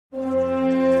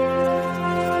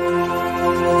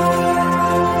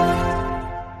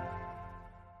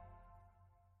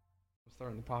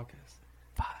the podcast.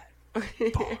 5,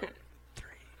 4, 3,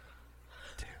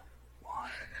 2, 1.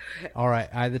 All right,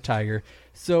 I the Tiger.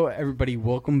 So, everybody,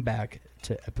 welcome back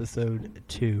to episode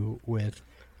 2 with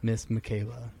Miss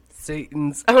Michaella.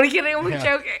 Satan's. I'm kidding. I'm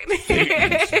joking.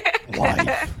 Satan's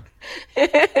wife.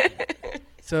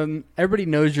 So, everybody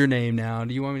knows your name now.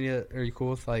 Do you want me to? Are you cool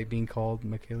with being called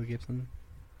Michaella Gibson?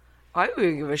 I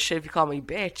wouldn't give a shit if you call me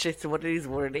bitch. It's what it is,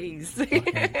 what it is.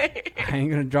 Okay. I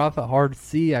ain't gonna drop a hard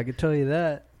C. I can tell you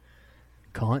that.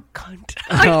 Cunt.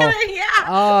 Oh, yeah.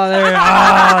 Oh, there.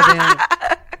 Oh, damn it.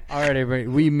 All right, everybody.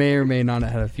 We may or may not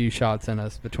have had a few shots in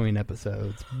us between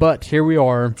episodes, but here we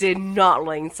are. Did not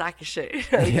lying sack of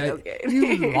shit. Yeah,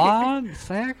 you lying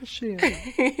sack of shit.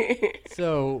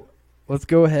 So let's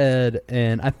go ahead,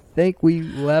 and I think we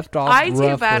left off. I do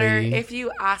roughly. better if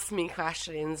you ask me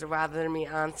questions rather than me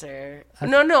answer.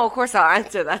 No, of course I'll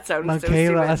answer. That sounds Michaella, so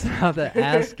stupid. I was about to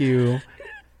ask you.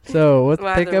 So let's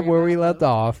pick up where we left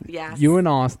off. Yes. You and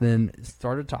Austin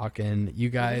started talking. You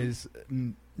guys,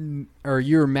 or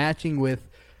you were matching with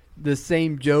the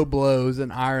same Joe Blows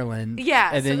in Ireland.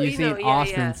 Yeah. And then so, you seen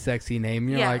Austin's sexy name.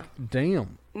 And you're like,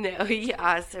 damn. No,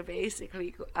 yeah. So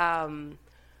basically, like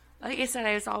I said,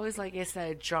 I was always,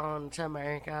 drawn to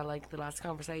America, like the last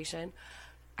conversation.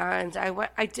 And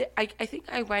I think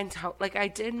I went home.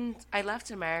 I left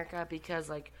America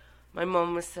because, my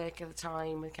mom was sick at the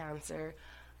time with cancer.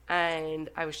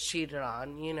 And I was cheated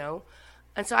on,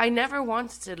 And so I never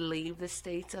wanted to leave the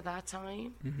States at that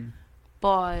time. Mm-hmm.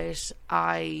 But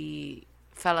I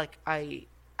felt like I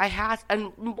had...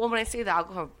 And when I say the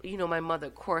alcohol, my mother,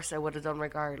 of course, I would have done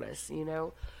regardless,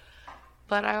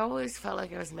 But I always felt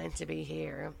like I was meant to be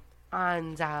here.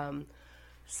 And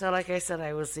so, like I said,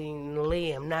 I was seeing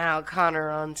Liam, now Connor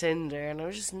on Tinder. And I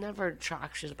was just never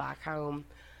attracted back home.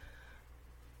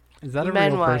 Is that a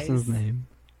real person's name?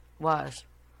 What?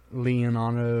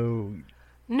 Leonardo.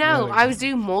 No, I was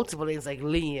doing multiple names like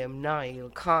Liam, Niall,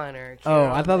 Connor.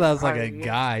 Kieran, I thought that was like a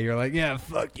guy. You're like, yeah,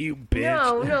 fuck you, bitch.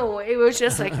 No, it was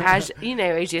just as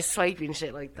I just swiping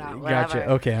shit like that. Whatever.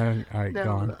 Gotcha. Okay, all right,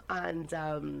 go on. And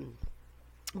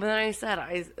but then I said,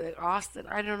 Austin,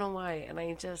 I don't know why, and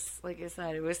I just, like I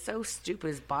said, it was so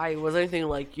stupid. It wasn't anything it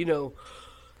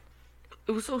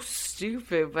was so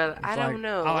stupid, but I don't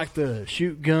know. I like to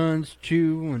shoot guns,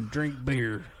 chew, and drink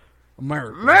beer.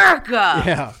 America!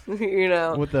 Yeah.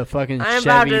 With the fucking I'm Chevy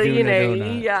about to, doing a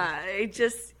donut. Yeah, it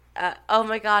just... oh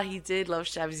my God, he did love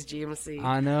Chevy's GMC.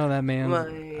 I know that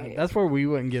man. That's where we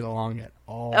wouldn't get along at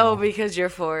all. Oh, because you're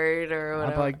Ford or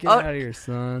whatever. I'd be like, get out of here,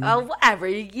 son. Oh, whatever.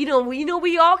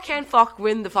 We all can't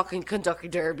win the fucking Kentucky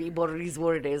Derby, but it is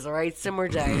what it is, all right? Simmer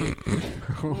down.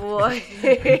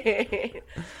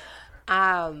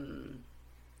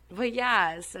 But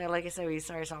yeah, so like I said, we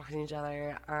started talking to each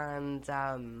other, and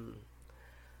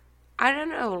I don't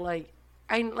know,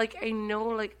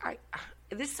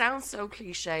 this sounds so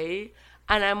cliche,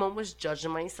 and I'm almost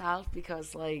judging myself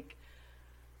because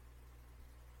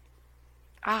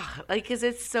because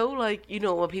it's so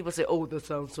when people say, oh, that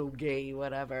sounds so gay,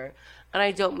 whatever, and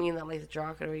I don't mean that the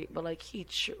derogatory, but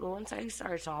once I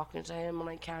started talking to him, and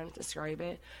I can't describe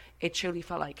it, it truly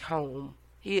felt like home.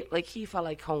 He felt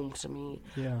like home to me.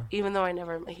 Yeah. Even though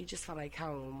he just felt like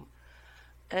home.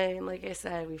 And like I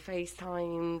said, we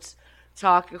FaceTimed,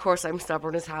 talked. Of course, I'm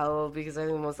stubborn as hell because I'm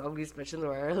the most ugliest bitch in the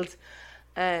world.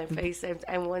 FaceTimed.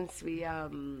 And once we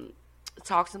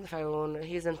talked on the phone,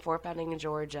 he was in Fort Benning in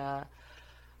Georgia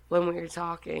when we were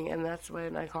talking. And that's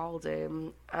when I called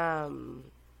him,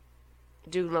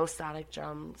 do low static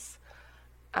drums.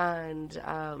 And...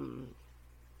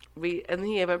 I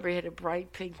remember he had a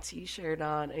bright pink T-shirt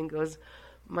on and goes,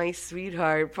 "My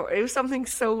sweetheart." It was something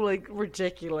so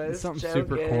ridiculous, something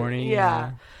super corny.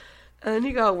 Yeah. And then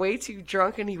he got way too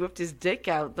drunk and he whipped his dick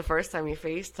out the first time he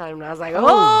FaceTimed. And I was like,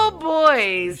 "Oh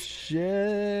boys,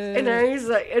 shit!" And I was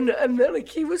like, and then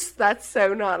he was that's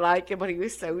so not like him, but he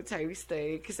was so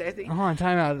toasty because I think. Hold on,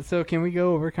 time out. So can we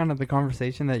go over kind of the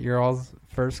conversation that your all's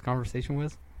first conversation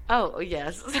was? Oh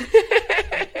yes.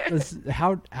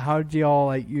 How'd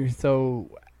y'all so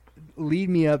lead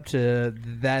me up to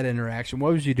that interaction?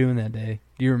 What was you doing that day?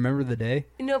 Do you remember the day?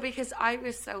 No, because I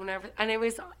was so nervous, and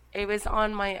it was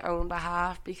on my own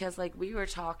behalf because we were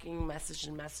talking,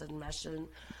 messaging,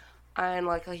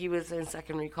 and he was in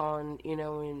second recall,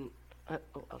 and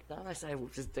now I said I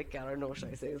whipped his dick out. I don't know what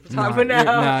should I say at the time, but now.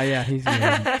 No, yeah, he's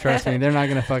good. Trust me, they're not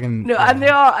gonna fucking. No, and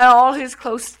all his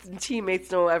close teammates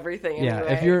know everything. Yeah,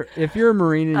 anyway. if you're a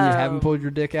Marine and you haven't pulled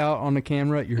your dick out on the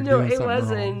camera, you're doing something wrong. No, it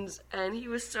wasn't, and he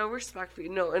was so respectful.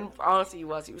 No, and honestly, he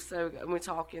was so good. And we're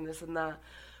talking this and that,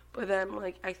 But then,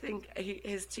 like, I think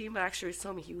his team actually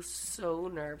told me he was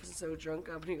so nervous and so drunk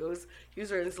up. And he was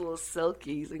wearing his little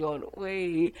silkies and going,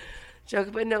 wait,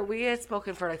 joking. But no, we had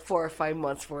spoken for like 4 or 5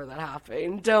 months before that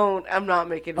happened. I'm not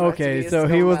making it. Okay, so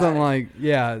he wasn't like,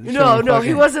 yeah. No,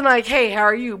 he wasn't like, hey, how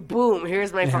are you? Boom,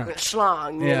 here's my fucking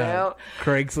schlong, you know?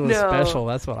 Craigslist special,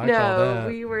 that's what I call that. No,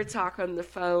 we were talking on the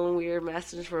phone, we were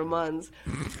messaging for months.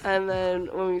 And then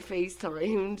when we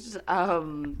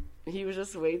FaceTimed, he was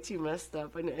just way too messed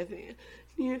up, and I think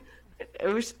it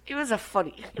was a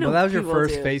funny. Well, that was your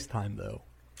first FaceTime, though.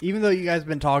 Even though you guys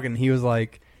been talking, he was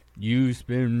like, "You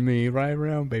spin me right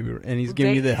around, baby," and he's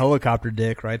giving you the helicopter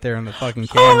dick right there on the fucking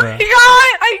camera. Oh my god,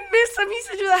 I miss him. He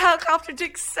used to do the helicopter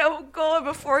dick so good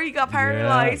before he got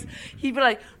paralyzed. Yeah. He'd be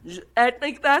like, and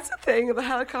like that's the thing, the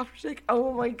helicopter dick.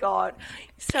 Oh my god.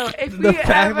 So if the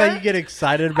fact that you get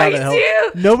excited about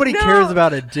it, nobody cares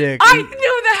about a dick. I know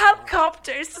the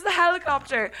helicopter. This is the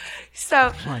helicopter.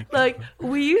 So like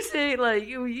we used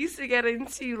to get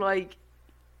into like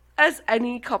as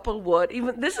any couple would.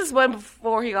 Even this is when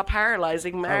before he got paralyzed,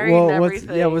 like married and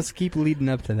everything. Let's keep leading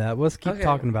up to that. Let's keep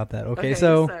talking about that. Okay,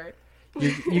 so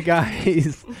you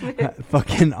guys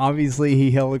fucking obviously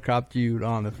he helicoptered you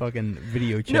on the fucking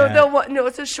video chat. No,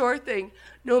 it's a short thing.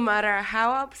 No matter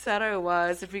how upset I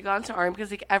was, if we got into argument,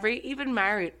 because like even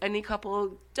married, any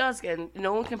couple does get,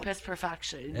 no one can piss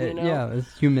perfection, you know? Yeah,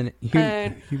 it's humanity.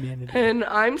 And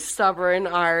I'm stubborn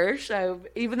Irish,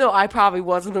 even though I probably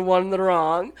wasn't the one in the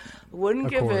wrong, wouldn't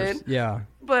give in. Yeah.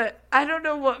 But I don't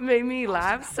know what made me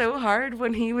laugh so hard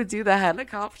when he would do the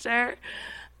helicopter.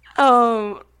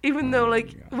 Even though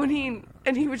like when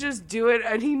he would just do it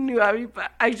and he knew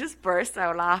I just burst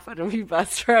out laughing and we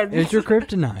best friends. It's your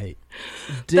kryptonite.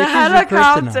 The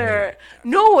helicopter.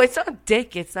 No, it's not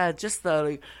dick. It's just the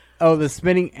like. Oh, the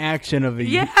spinning action of it.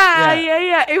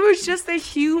 Yeah. It was just the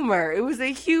humor. It was the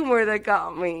humor that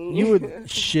got me. You would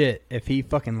shit if he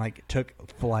fucking like took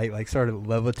flight, like started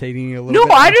levitating you a little bit.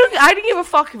 No, I didn't give a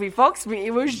fuck if he fucks me.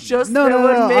 It was just no.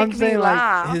 I'm saying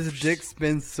laugh. Like his dick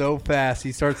spins so fast,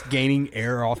 he starts gaining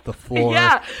air off the floor.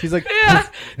 Yeah, he's like. Yeah.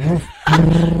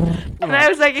 And I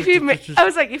was like, if he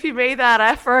made that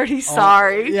effort, he's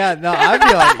sorry. Yeah, no, I'd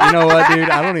be like, you know what, dude?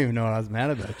 I don't even know what I was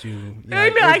mad about you.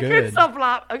 I couldn't stop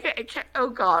laughing. Okay, oh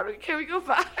God, can we go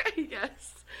back?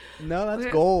 Yes. No,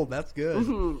 that's gold. That's good.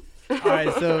 Mm-hmm. All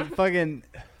right, so fucking.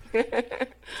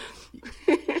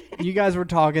 You guys were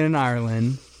talking in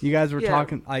Ireland. You guys were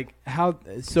talking like how.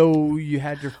 So you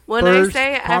had your first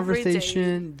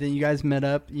conversation. Then you guys met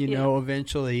up. You know,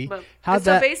 eventually.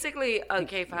 Basically,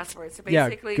 okay, fast forward. So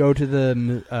basically, go to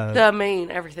the main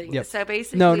everything. Yep. So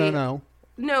basically, no.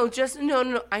 No, just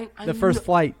no. The first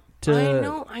flight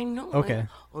to. I know. Okay.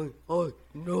 I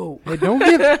know. Hey, don't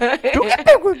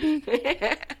get with me.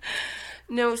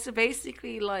 No, so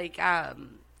basically, like,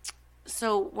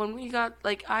 so when we got,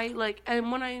 like, and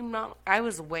when I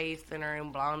was way thinner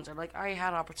and blonder. Like, I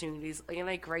had opportunities, like, and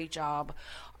a great job.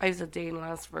 I was a day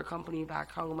last for a company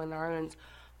back home in Ireland.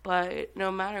 But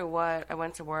no matter what, I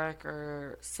went to work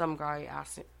or some guy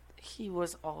asked me, he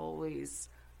was always,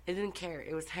 I didn't care.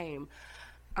 It was him.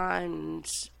 And,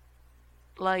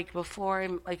 like, before,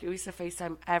 like, we used to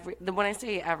FaceTime when I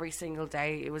say every single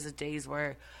day, it was a days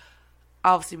where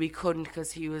obviously we couldn't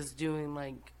because he was doing,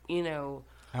 like, you know,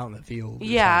 out in the field.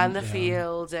 Yeah, in the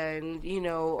field and, you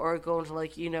know, or going to,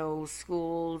 like, you know,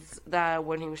 schools that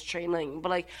when he was training. But,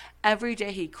 like, every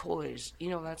day he could, you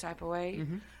know, that type of way.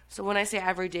 Mm-hmm. So when I say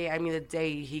every day, I mean the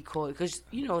day he could. Because,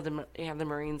 you know, the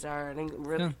Marines are and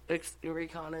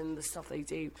recon and the stuff they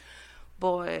do.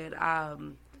 But,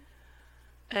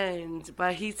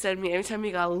 but he'd send me, every time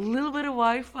he got a little bit of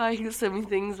Wi-Fi, he'd send me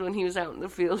things when he was out in the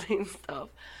field and stuff.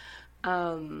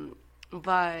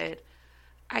 But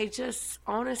I just,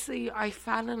 honestly, I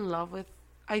fell in love with,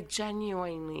 I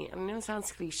genuinely, I know it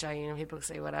sounds cliche, you know, people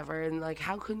say whatever, and like,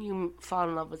 how can you fall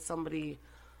in love with somebody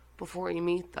before you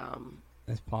meet them?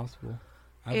 It's possible.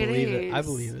 I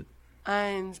believe it.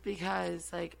 And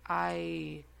because, like,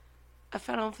 I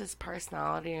fell in love with his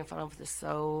personality, I fell in love with his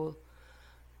soul,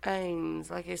 and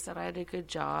like I said, I had a good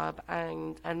job,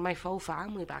 and my whole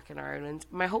family back in Ireland.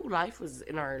 My whole life was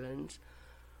in Ireland,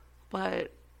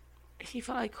 but he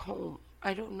felt like home.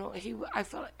 I don't know. I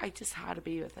felt like I just had to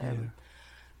be with him.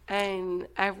 Yeah. And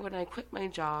when I quit my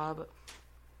job,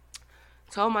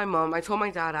 I told my mom, I told my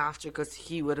dad after because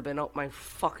he would have been up my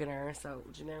fucking arse out,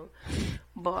 you know.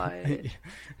 But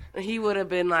he would have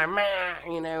been like, meh,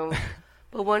 you know.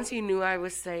 But once he knew I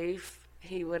was safe,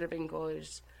 he would have been good.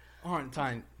 On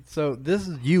time. So this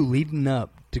is you leading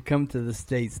up to come to the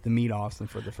States to meet Austin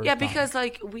for the first time. Yeah, because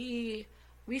like we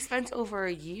spent over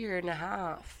a year and a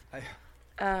half.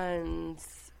 And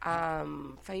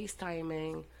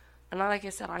FaceTiming. And like I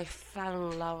said, I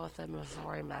fell in love with him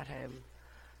before I met him.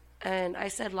 And I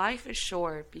said, life is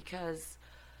short because,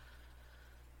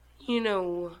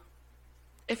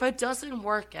 if it doesn't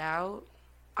work out,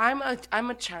 I'm a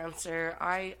chancer.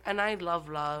 I love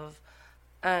love,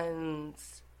 and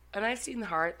I've seen the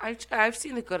hard. I've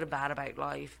seen the good and bad about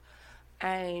life,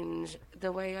 and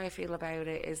the way I feel about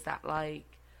it is that like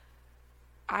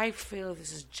I feel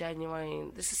this is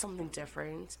genuine. This is something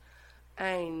different,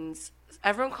 and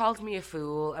everyone called me a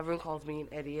fool. Everyone called me an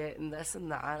idiot, and this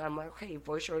and that. And I'm like, okay,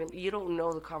 boy, sure. You don't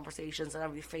know the conversations and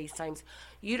every FaceTimes.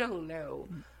 You don't know.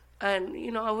 And,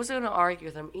 I wasn't going to argue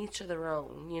with them, each of their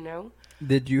own,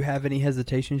 Did you have any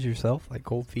hesitations yourself, like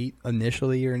cold feet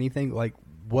initially or anything? Like,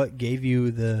 what gave you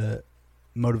the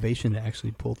motivation to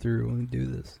actually pull through and do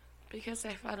this? Because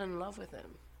I fell in love with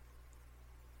him,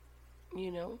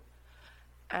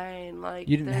 And, like,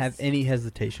 you didn't have any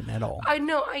hesitation at all. I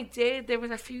know I did. There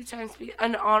was a few times.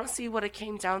 And honestly, what it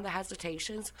came down to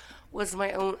hesitations was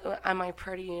my own. Am I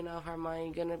pretty enough? Am I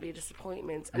going to be a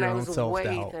disappointment? And I was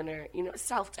way thinner.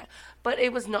 Self-doubt. But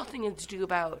it was nothing to do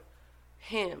about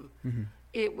him. Mm-hmm.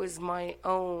 It was my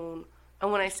own.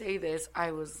 And when I say this,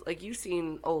 I was, like, you've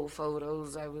seen old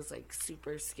photos. I was, like,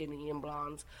 super skinny and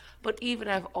blonde. But even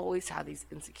I've always had these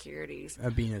insecurities.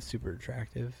 Of being super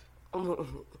attractive.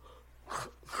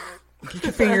 Get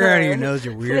your finger out of your nose,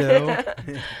 you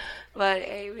weirdo. But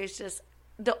it was just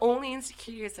the only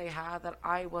insecurities I had that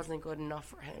I wasn't good enough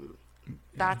for him. Yeah.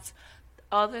 That's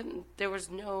other than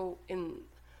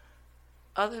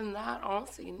that,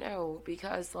 honestly, no,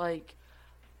 because like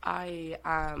I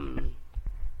and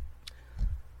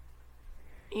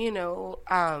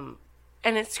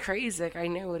it's crazy. Like I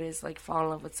know it is like falling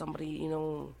in love with somebody,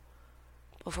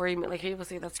 before you like people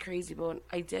say that's crazy, but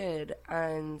I did,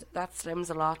 and that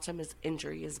stems a lot from his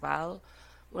injury as well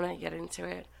when I get into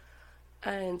it.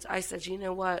 And I said, you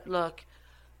know what, look,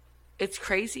 it's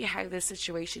crazy how this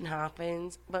situation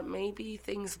happens, but maybe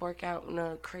things work out in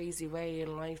a crazy way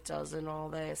and life does and all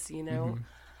this, Mm-hmm.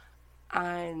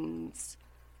 And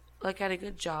like I had a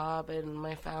good job and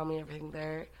my family, everything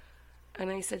there.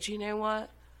 And I said, you know what,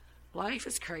 life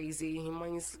is crazy, and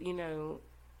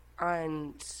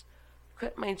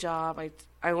quit my job.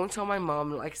 I won't tell my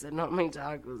mom, like I said, not my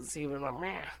dad, because he was like,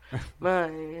 meh.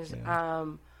 But, yeah.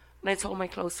 And I told my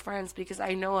close friends because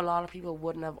I know a lot of people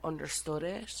wouldn't have understood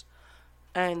it.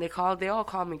 And they all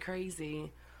called me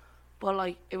crazy. But,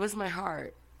 like, it was my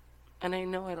heart. And I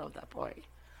know I love that boy.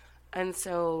 And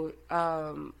so,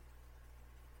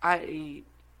 I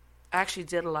actually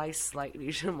did lie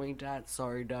slightly to my dad.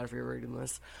 Sorry, Dad, if you're reading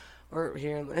this. Or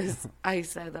hearing this, I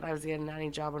said that I was getting a nanny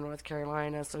job in North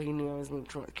Carolina, so he knew I was moving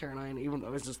to North Carolina, even though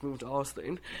I was just moved to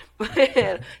Austin. But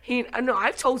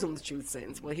I've told him the truth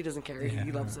since. Well, he doesn't care. Yeah,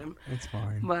 he loves him. It's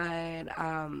fine. But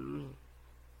I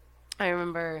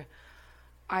remember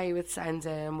I would send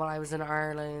him while I was in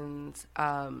Ireland.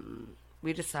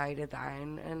 We decided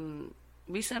then, and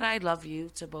we said I love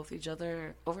you to both each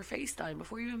other over FaceTime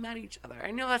before we even met each other.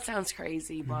 I know that sounds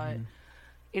crazy, but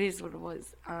it is what it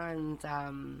was. And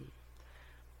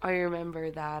I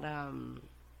remember that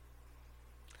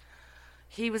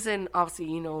he was in, obviously,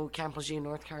 Camp Lejeune,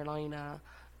 North Carolina,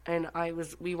 and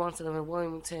we wanted to live in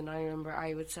Wilmington. I remember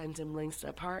I would send him links to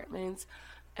apartments,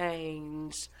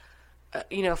 and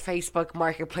Facebook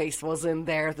Marketplace wasn't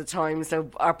there at the time,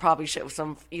 so I probably should have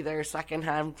some either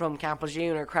secondhand from Camp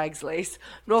Lejeune or Craigslist.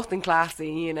 Nothing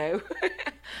classy, Oh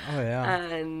yeah.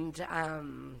 And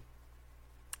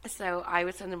so I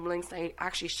would send him links. I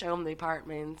actually show him the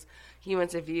apartment. He went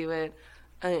to view it,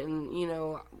 and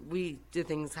we did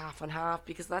things half and half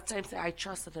because that time I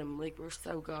trusted him. Like, we're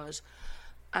so good.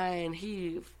 And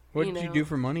he, what did you do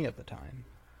for money at the time?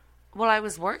 Well, I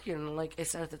was working, like I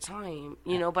said at the time,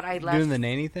 but I left. Doing the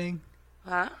nanny thing?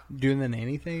 Huh? Doing the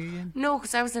nanny thing again? No,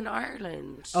 because I was in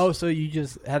Ireland. Oh, so you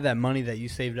just had that money that you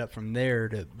saved up from there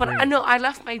to... But I know I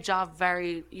left my job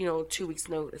very, 2 weeks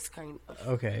notice, kind of.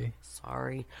 Okay.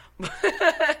 Sorry.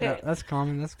 Yeah, that's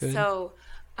common. That's good. So,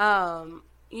 I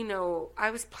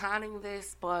was planning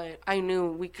this, but I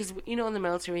knew because in the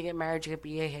military we get married, you get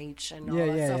BAH and all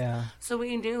that stuff. Yeah. So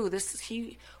we knew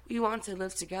we want to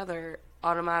live together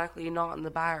automatically, not in the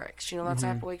barracks. That's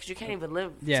type of way because you can't even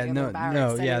live. Yeah, together in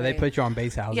barracks anyway. Yeah, they put you on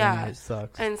base housing. Yeah, and it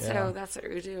sucks. And so that's what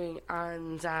we're doing,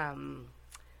 and so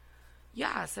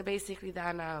basically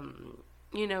then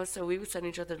so we would send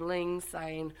each other links,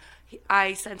 and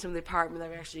I sent him the apartment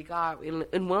that we actually got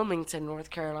in Wilmington,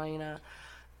 North Carolina.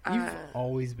 You've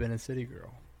always been a city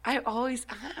girl. I always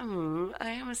am. I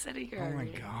am a city girl. Oh my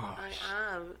gosh.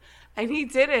 I am. And he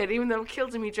did it, even though it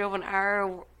killed him. He drove an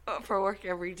hour for work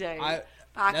every day.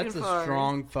 back That's and a forth.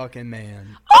 strong fucking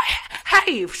man. Oh,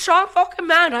 hey, strong fucking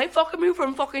man. I fucking moved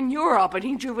from fucking Europe and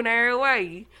he drove an hour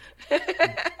away.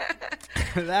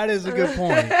 That is a good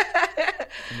point.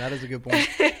 That is a good point.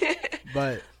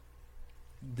 But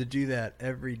to do that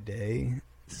every day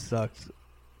sucks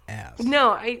ass.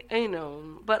 No, I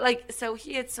know. But, like, so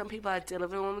he had some people that did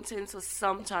live in Wilmington, so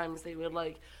sometimes they would,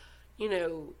 like, you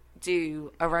know,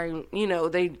 do around, you know,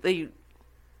 they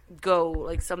go,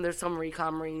 like, there's some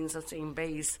recon Marines, the same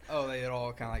base. Oh, they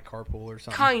all kind of like carpool or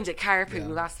something? Kind of, carpool,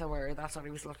 Yeah. that's the word. That's what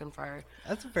he was looking for.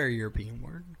 That's a very European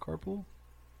word, carpool.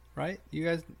 Right? You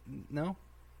guys know?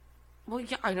 Well,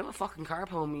 yeah, I know what fucking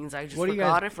carpool means. I just What do you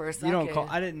forgot guys, it for a second. You don't call.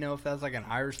 I didn't know if that was like an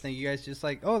Irish thing. You guys just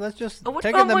like, oh, that's just Oh, what-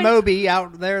 taking the wait. Moby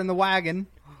out there in the wagon.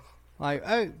 Like,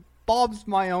 hey, Bob's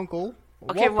my uncle.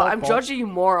 Okay, Whoop, well, whoop, I'm whoop. judging you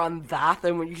more on that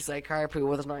than when you say carpool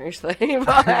with an Irish thing.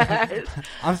 But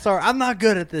I'm sorry, I'm not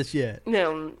good at this yet.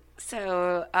 no,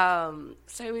 so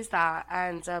it was that,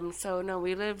 and so no,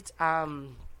 we lived.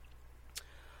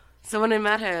 So when I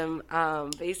met him,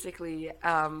 basically,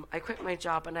 I quit my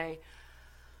job and I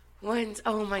went.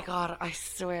 Oh my god, I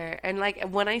swear! And like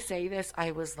when I say this, I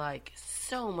was like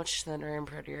so much thinner and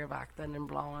prettier back then and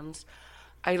blonde.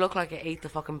 I look like I ate the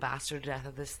fucking bastard to death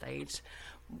at this stage.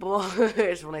 But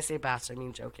when I say bastard, I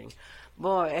mean joking.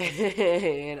 But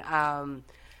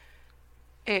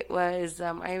it was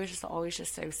I was just always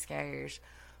just so scared.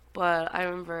 But I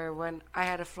remember when I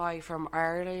had to fly from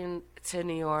Ireland to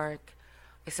New York.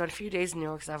 I spent a few days in New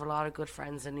York because I have a lot of good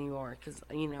friends in New York because,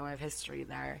 you know, I have history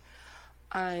there.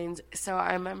 And so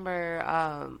I remember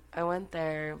I went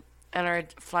there and our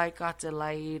flight got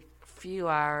delayed a few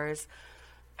hours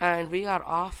and we got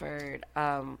offered,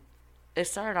 it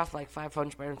started off like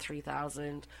 $500 and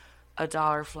 $3,000 a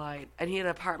dollar flight. And he had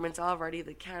apartments already,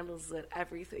 the candles lit,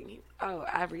 everything.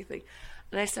 Everything.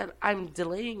 And I said, I'm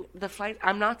delaying the flight.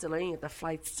 I'm not delaying it. The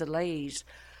flight's delayed.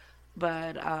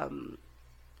 But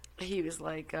he was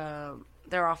like,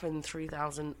 they're offering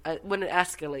 3,000 when it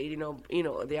escalated. You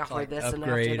know, they offered Like this and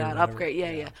upgrade after or that whatever. upgrade.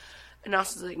 Yeah. And I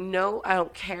was like, no, I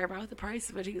don't care about the price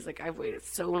of it. He was like, I've waited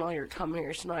so long to come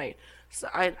here tonight, so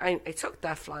I took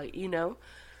that flight. You know,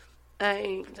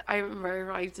 and I remember I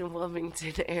arrived in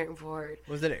Wilmington Airport.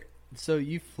 Was it? So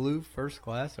you flew first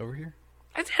class over here?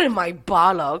 I did in my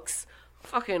bollocks.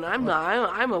 Fucking, I'm not.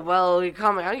 I'm a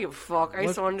well-coming. I don't give a fuck. I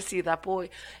just wanted to see that boy.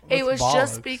 It was What's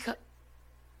just bollocks? because.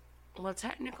 Well,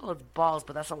 technically it's balls,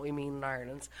 but that's not what we mean in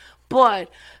Ireland. But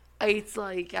it's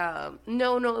like,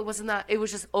 no, it wasn't that. It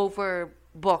was just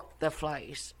overbooked the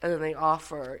flight, and then they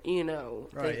offer, you know,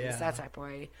 Right, things yeah. that type of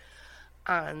way.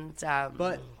 And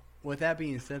But with that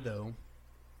being said, though,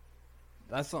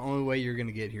 that's the only way you're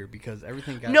gonna get here because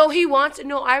everything got. no, he wanted.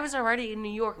 No, I was already in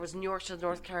New York. It was New York to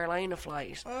North Carolina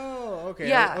flight. Oh, okay.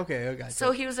 Yeah. Okay, I got you.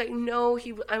 So he was like, no,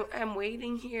 I'm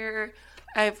waiting here.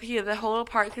 He had the whole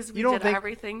part because we You don't did think-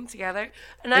 everything together.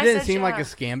 And It I didn't said, seem like a yeah.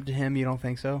 scam to him. You don't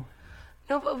think so?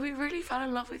 No, but we really fell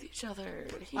in love with each other.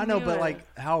 He I know, knew but it.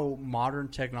 like how modern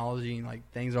technology and like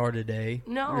things are today.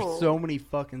 No. There's so many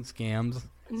fucking scams.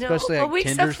 No, Especially but like we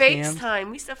Tinder used to scams. FaceTime.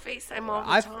 We used to FaceTime all the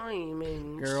I've- time.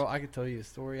 And Girl, I could tell you a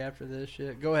story after this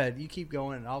shit. Go ahead, you keep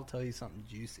going, and I'll tell you something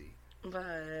juicy.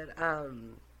 But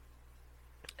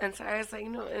and so I was like,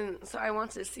 no, and so I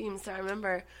wanted to see him. So I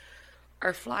remember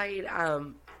our flight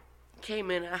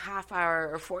came in a half hour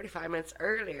or 45 minutes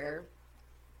earlier,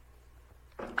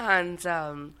 and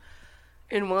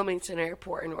in Wilmington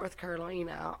Airport in North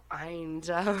Carolina, and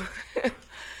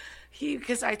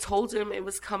because I told him it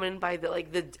was coming by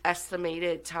the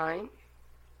estimated time.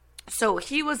 So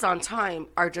he was on time.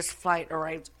 Our just flight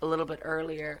arrived a little bit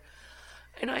earlier.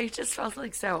 And I just felt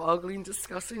like so ugly and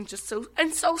disgusting, just so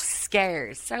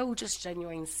scared, so just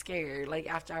genuine scared, like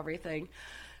after everything.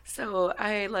 So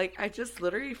I just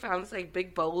literally found this like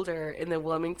big boulder in the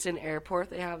Wilmington airport.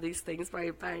 They have these things by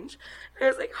a bench. And I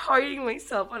was like hiding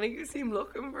myself, and I could see him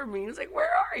looking for me. He was like, "Where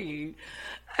are you?"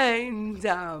 And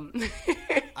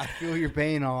I feel your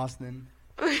pain, Austin.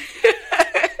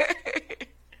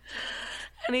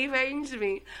 and he found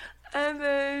me, and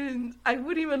then I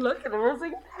wouldn't even look at him. I was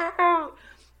like, "No."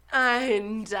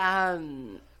 And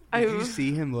Did you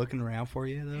see him looking around for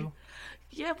you though?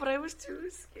 Yeah, but I was too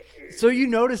scared. So you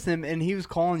noticed him, and he was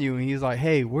calling you, and he was like,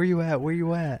 "Hey, where you at? Where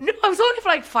you at?" No, I was only for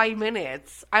like 5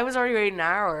 minutes. I was already waiting an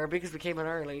hour because we came in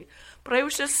early. But I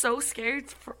was just so scared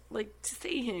to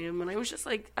see him, and I was just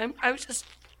like, I was just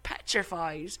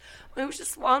petrified. I was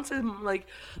just wanting him, like.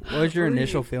 What was your please.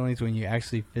 initial feelings when you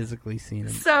actually physically seen him?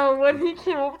 So when he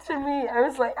came up to me, I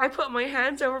was like, I put my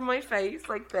hands over my face,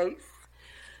 like this,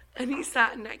 and he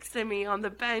sat next to me on the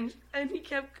bench, and he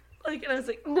kept. And I was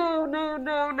like, no.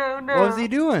 What was he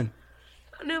doing?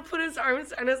 No, put his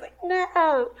arms, and I was like,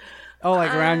 no. Oh,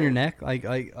 like around your neck, like.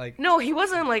 No, he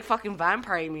wasn't like fucking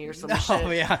vampiring me or some shit.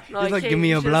 Oh yeah, No, he's like, he give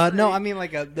me a was blood. just, No, like- I mean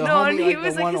like the no, homie, and he like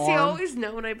was the like, one he arm. always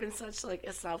known I've been such like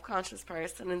a self-conscious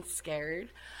person and scared.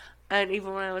 And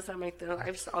even when I was at my thing,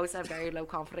 I just always had very low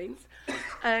confidence.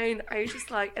 And I was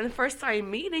just like, and the first time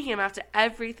meeting him after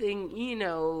everything,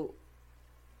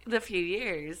 the few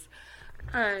years,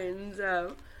 and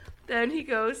then he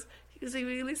goes, like,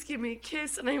 will you at least give me a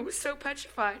kiss? And I was so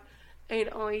petrified. And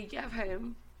I gave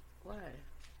him, what?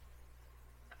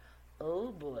 Oh,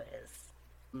 boys.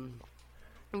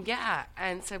 Yeah,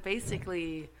 and so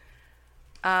basically,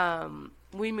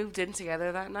 we moved in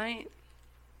together that night.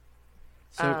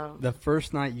 So the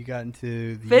first night you got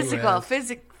into the US,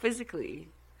 physically.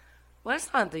 Well, it's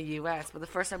not the U.S., but the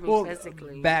first time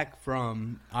physically. Back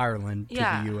from Ireland to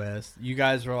Yeah. the U.S., you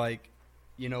guys were like,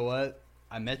 you know what?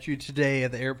 I met you today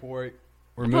at the airport.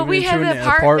 We're moving we into had an an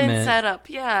apartment apartment. set up,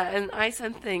 yeah, and I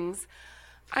sent things.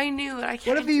 I knew it. I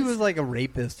can't. What if he was like a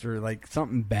rapist or like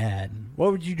something bad?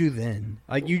 What would you do then?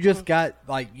 Like you just got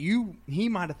he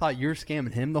might have thought you're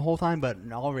scamming him the whole time, but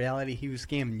in all reality he was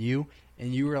scamming you,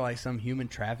 and you were like some human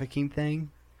trafficking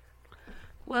thing.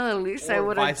 Well, at least I Or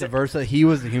would have. vice versa, he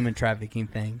was the human trafficking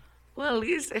thing. Well, at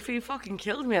least if he fucking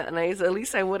killed me that night, at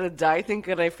least I would have died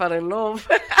thinking I fell in love.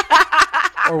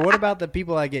 Or what about the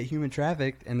people that get human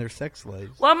trafficked and they're sex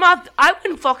slaves? Well, I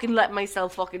wouldn't fucking let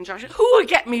myself fucking trash it. Who would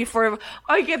get me for?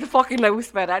 I get the fucking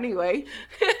lowest bed anyway.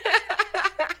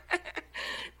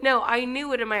 No, I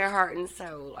knew it in my heart and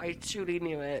soul. I truly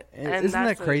knew it. And isn't that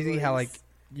that's what it crazy how was. like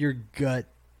your gut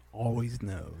always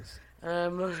knows?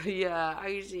 Yeah,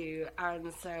 I do.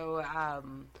 And so,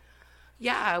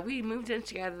 yeah, we moved in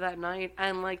together that night.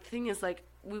 And like, the thing is, like,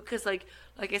 because like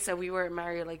I said, we weren't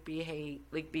married like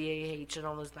BAH and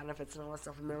all those benefits and all that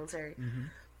stuff in the military. Mm-hmm.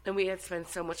 And we had spent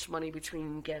so much money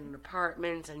between getting an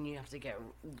apartment and you have to get,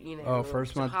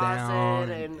 First month deposit down.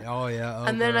 and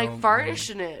and then like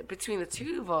furnishing it between the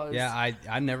two of us. Yeah,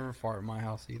 I never fart in my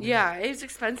house either. Yeah, it was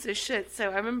expensive shit.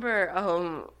 So I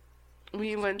remember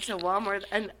we went to Walmart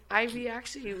and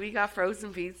we got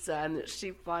frozen pizza and it's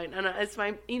cheap fine. And it's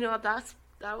my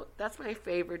that's my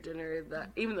favorite dinner.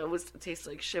 That even though it tastes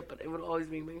like shit, but it would always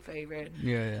be my favorite.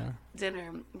 Yeah.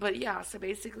 Dinner. But yeah, so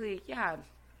basically, yeah.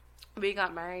 We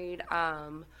got married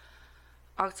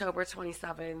October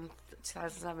 27th,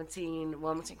 2017,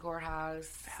 Wilmington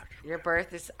Courthouse. Your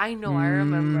birth is... I know, I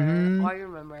remember. I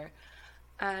remember.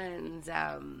 And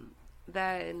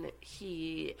then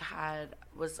he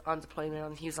was on deployment,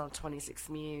 and he was on 26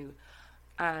 MU.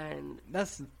 And...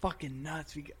 That's fucking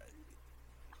nuts. We got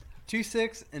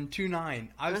 2'6" and 2'9".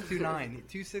 I was 2'9".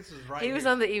 2'6" was right he was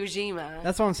here. on the Iwo Jima.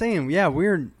 That's what I'm saying. Yeah,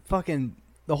 we're fucking...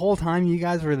 The whole time you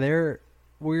guys were there...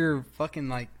 We're fucking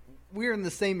like, we're in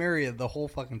the same area the whole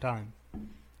fucking time.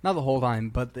 Not the whole time,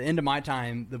 but the end of my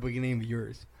time, the beginning of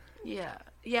yours. Yeah.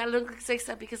 Yeah, look, like I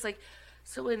said, because like,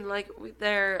 so when like,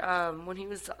 when he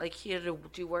was like, he had to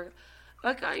do work,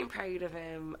 like I am proud of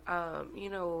him.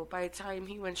 By the time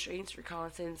he went straight into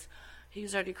reconnaissance, he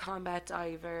was already a combat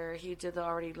diver. He did the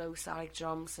already low static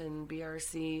jumps in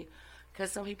BRC.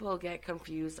 Because some people get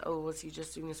confused. Oh, was he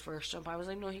just doing his first jump? I was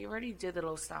like, no, he already did the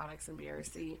low statics in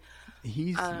BRC.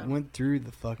 He's went through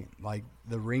the fucking, like,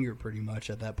 the ringer pretty much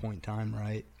at that point in time,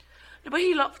 right? But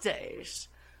he loved it.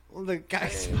 Well, the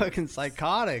guy's fucking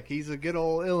psychotic. He's a good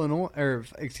old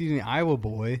Iowa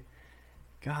boy.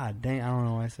 God dang, I don't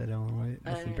know why I said Illinois.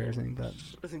 That's embarrassing, but...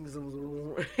 I think this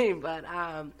was but,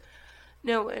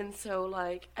 no, and so,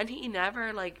 like, and he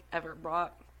never, like, ever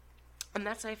brought... And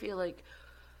that's, I feel like...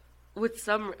 With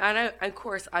some, of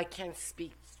course, I can't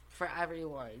speak for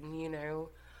everyone,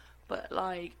 but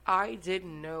like I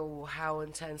didn't know how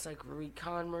intense like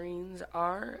recon Marines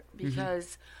are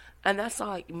because, and that's not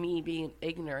like me being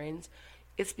ignorant.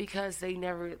 It's because they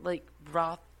never like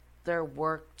brought their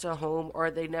work to home, or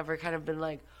they never kind of been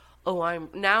like, oh, I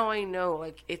know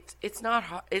like it's not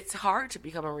hard. It's hard to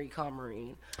become a recon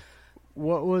Marine.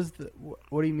 What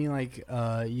do you mean like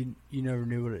you never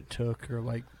knew what it took or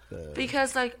like?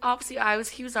 Because like obviously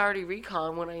he was already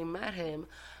recon when I met him,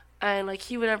 and like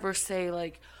he would never say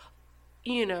like,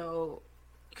 cause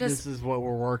this is what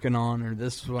we're working on, or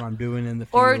this is what I'm doing in the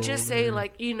field, or just say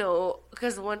like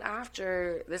because when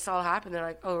after this all happened, they're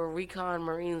like, oh, recon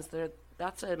Marines,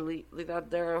 that's elite, like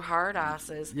they're hard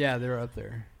asses. Yeah, they're up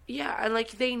there. Yeah, and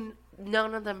like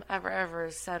none of them ever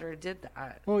said or did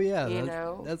that. Well, yeah,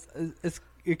 that's it's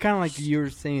kind of like you were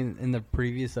saying in the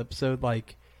previous episode,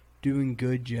 like. Doing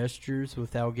good gestures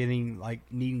without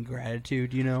needing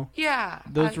gratitude, Yeah.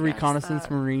 Those reconnaissance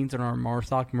Marines and our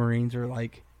MARSOC Marines are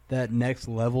like, that next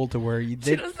level to where you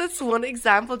did. That's one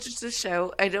example just to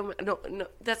show. I don't no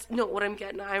that's not what I'm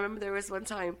getting at. I remember there was one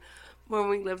time when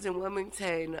we lived in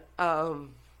Wilmington. I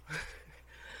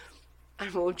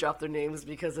won't drop their names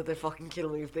because if they fucking kill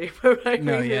me if they I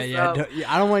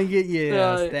don't want to get you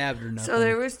stabbed or nothing. So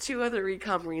there was two other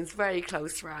recon Marines, very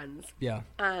close friends. Yeah.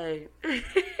 I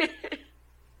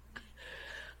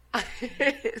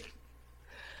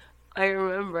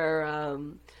remember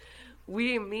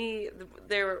we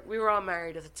were all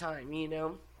married at the time, you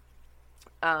know.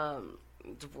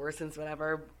 Divorced since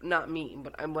whatever, not me,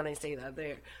 but when I say that,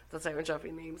 that's why I'm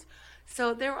dropping names.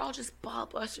 So they were all just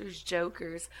ballbusters,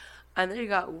 jokers, and they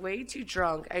got way too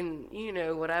drunk and, you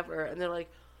know, whatever, and they're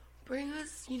like, bring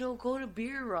us, you know, go to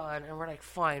beer run, and we're like,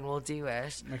 fine, we'll do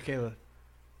it. Michaella.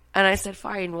 And I said,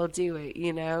 fine, we'll do it,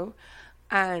 you know,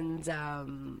 and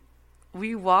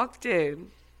we walked in,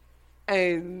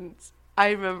 and I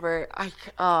remember,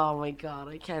 oh my god,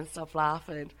 I can't stop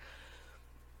laughing.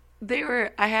 I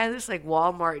had this like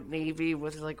Walmart navy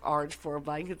with like orange 4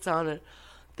 blankets on it.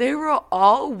 They were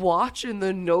all watching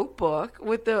The Notebook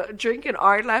with drinking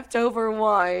our leftover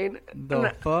wine.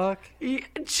 The fuck?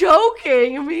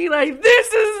 Joking me like, this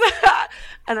is that.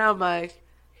 And I'm like,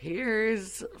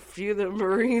 here's a few of the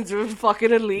Marines were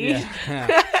fucking elite.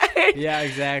 Yeah, yeah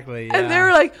exactly. Yeah. And they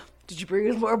were like, did you bring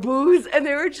us more booze? And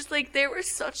they were just like, they were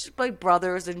such like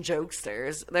brothers and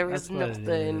jokesters. There was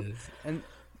nothing. And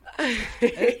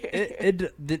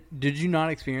did you not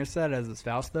experience that as a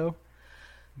spouse though?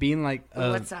 Being like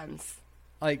in what sense?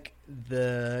 Like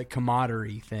the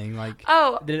camaraderie thing. Like,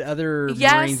 did other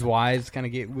Marines' wives kind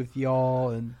of get with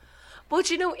y'all? And but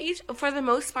you know, for the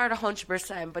most part,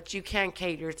 100%. But you can't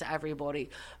cater to everybody.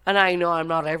 And I know I'm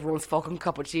not everyone's fucking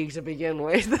cup of tea to begin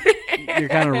with. You're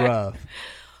kind of rough,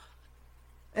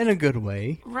 in a good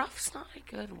way. Rough's not a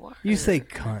good word. You say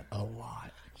cunt a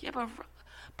lot. Yeah, but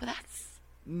that's.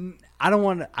 I don't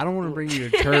want to bring you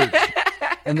to church,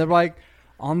 and they're like,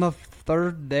 on the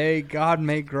third day, God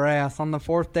made grass. On the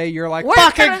fourth day, you're like,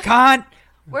 fucking cunt.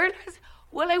 Well,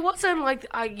 I wasn't like,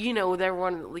 you know, there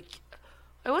weren't like,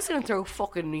 I wasn't gonna throw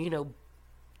fucking, you know,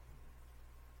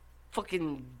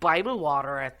 fucking Bible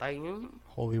water at them.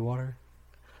 Holy water.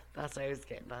 That's what I was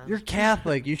getting at. You're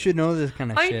Catholic. You should know this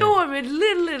kind of shit. I know I'm a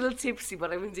little tipsy,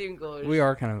 but I've been doing good. We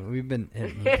are kind of. We've been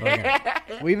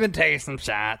we've been taking some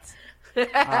shots. All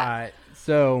right,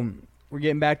 so we're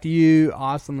getting back to you,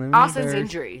 Austin. Austin's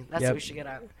injury. That's what we should get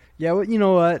out. Yeah, well, you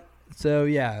know what? So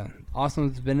yeah,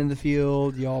 Austin's been in the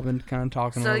field. Y'all been kind of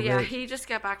talking. So a little bit. he just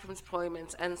got back from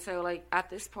deployment, and so like at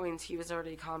this point, he was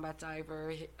already a combat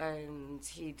diver, and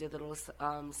he did the little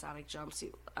static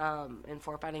jumpsuit in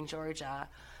Fort Benning, Georgia.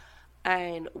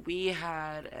 And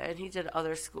he did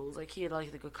other schools. Like he had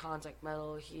like the good contact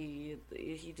medal. He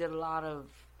did a lot of,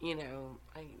 you know,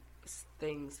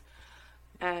 things.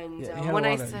 And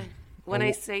when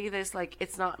I say this, like,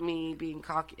 it's not me being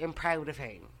cocky. I'm proud of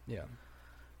him. Yeah.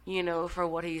 You know, for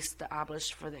what he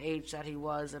established, for the age that he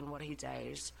was and what he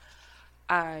did.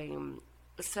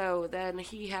 So then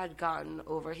he had gotten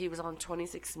over. He was on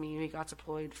 26 MU. He got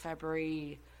deployed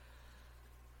February.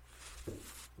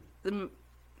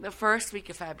 The first week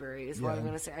of February is what I'm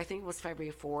going to say. I think it was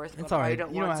February 4th, but right. I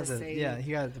don't want to say. Yeah,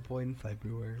 he got deployed in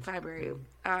February.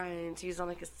 And he was on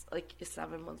like a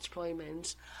 7-month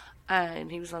deployment,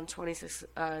 and he was on 26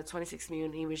 MU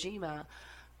in Iwo Jima,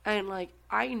 and like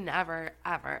I never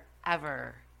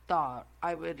ever thought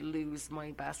I would lose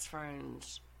my best friend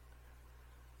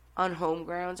on home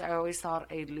ground. I always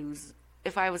thought I'd lose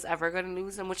if I was ever going to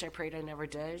lose him, which I prayed I never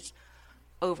did.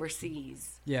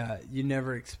 Overseas. Yeah, you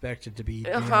never expected to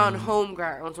be on home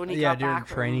ground when he got back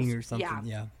during training or something.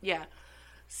 Yeah.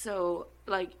 So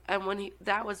like, and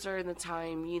that was during the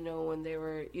time, you know, when they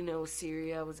were, you know,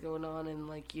 Syria was going on and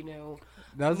like, you know,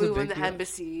 that was moving the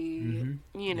embassy,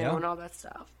 you know, and all that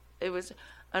stuff. It was,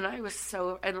 and I was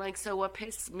so what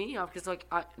pissed me off because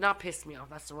like not pissed me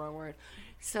off, that's the wrong word.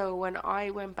 So when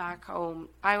I went back home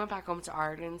to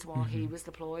Ireland while he was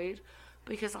deployed.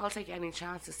 Because I'll take any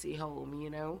chance to see home, you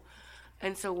know?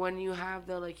 And so when you have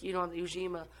the, like, you know, on the Iwo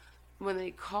Jima, when they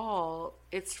call,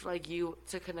 it's, like, you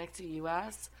to connect to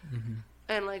U.S.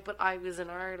 And, like, but I was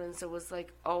in Ireland, so it was,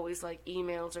 like, always, like,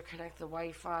 emails or connect the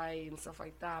Wi-Fi and stuff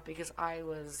like that because I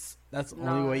was That's the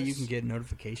only way you can get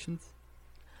notifications?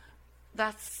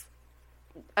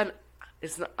 And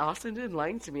it's not, Austin didn't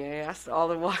lie to me. I asked all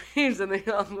the wives and they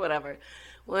whatever.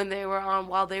 While they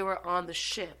were on the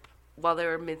ship, while they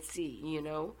were mid-sea, you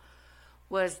know,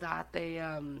 was that they,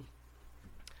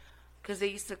 because they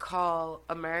used to call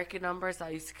American numbers that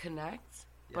I used to connect,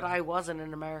 but I wasn't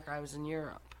in America, I was in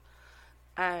Europe.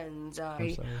 And,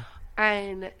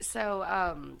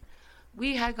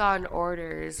 we had gotten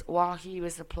orders while he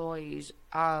was deployed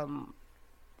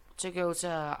to go to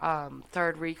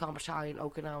 3rd Recon Battalion,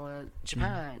 Okinawa,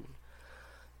 Japan.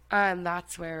 And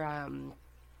that's where and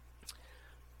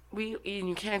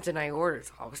you can't deny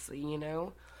orders, obviously, you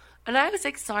know. And I was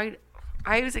excited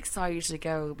to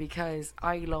go because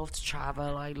I love to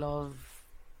travel. I love,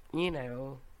 you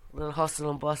know, a little hustle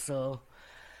and bustle.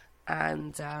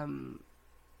 And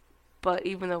but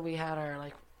even though we had our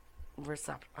like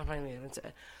I'm not even into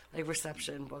like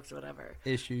reception books or whatever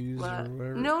Issues or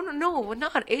whatever. No,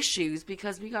 not issues,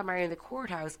 because we got married in the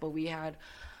courthouse, but we had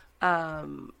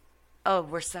a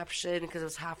reception because it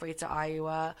was halfway to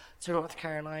Iowa to North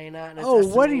Carolina. And a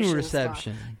wedding destination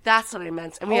reception. spot. That's what I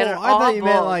meant. And we had it all I thought you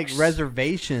booked. meant like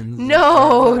reservations.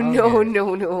 No.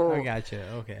 I gotcha.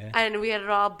 Okay. And we had it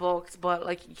all booked, but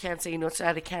like you can't say no, so I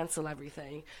had to cancel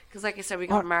everything because, like I said, we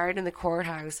got married in the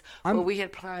courthouse, but we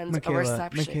had planned a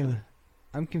reception. Michaela,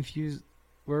 I'm confused.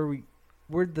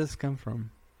 Where'd this come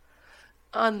from?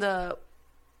 On the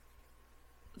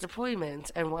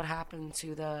deployment and what happened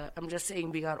to I'm just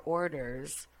saying we got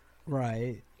orders.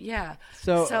 Right. Yeah.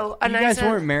 So you guys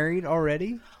weren't married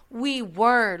already? We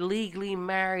were legally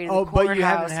married in the courthouse. But you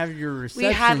haven't had your reception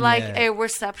We had like yet. a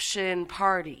reception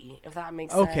party, if that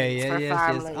makes sense. Okay,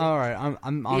 yes. All right,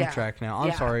 I'm on track now.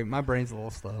 I'm sorry, my brain's a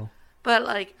little slow. But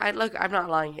like, I'm not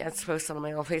lying. It's posted on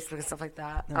my own Facebook and stuff like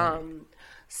that. Right.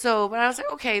 But I was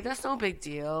like, okay, that's no big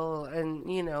deal,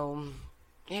 and you know,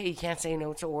 hey, you can't say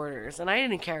no to orders. And I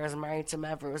didn't care. I was married to him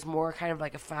ever. It was more kind of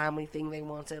like a family thing. They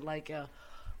wanted like a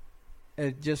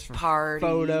just party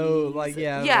photo, like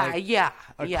a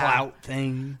clout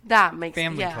thing. That makes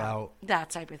family clout, that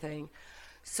type of thing.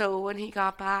 So when he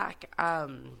got back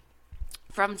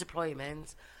from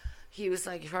deployment, he was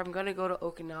like, if I'm gonna go to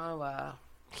Okinawa,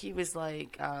 he was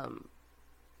like,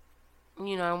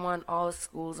 you know, I want all the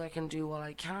schools I can do while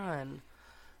I can,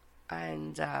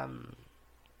 and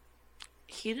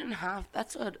he didn't have.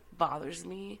 That's what bothers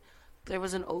me. There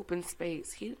was an open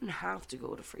space. He didn't have to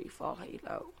go to Free Fall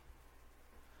Halo.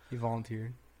 He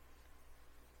volunteered.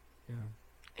 Yeah.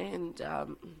 And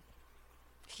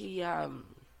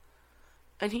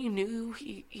he knew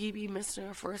he'd be missing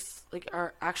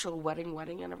our actual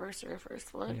wedding anniversary, our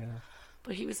first one. Yeah.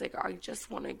 But he was like, I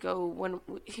just want to go.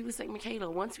 He was like,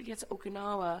 Michaela, once we get to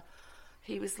Okinawa,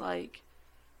 he was like,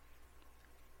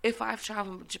 if I've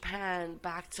traveled from Japan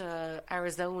back to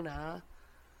Arizona,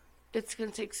 it's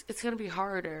gonna be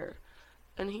harder.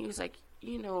 And he was like,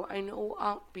 you know, I know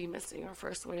I'll be missing our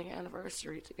first wedding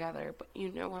anniversary together, but you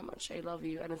know how much I love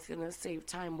you, and it's gonna save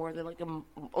time more than like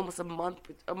almost a month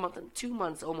and 2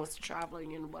 months almost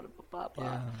traveling and blah blah blah.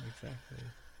 Yeah, exactly.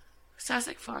 So I was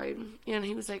like, fine. And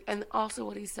he was like, and also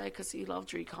what he said, because he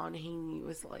loved recon, he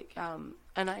was like, and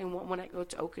when I go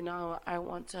to Okinawa, I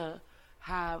want to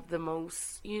have the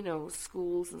most, you know,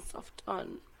 schools and stuff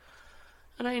done.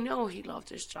 And I know he loved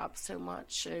his job so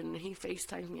much, and he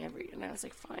FaceTimed me and I was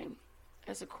like, fine.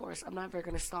 As of course, I'm never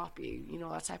going to stop you, you know,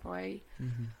 that type of way.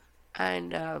 Mm-hmm.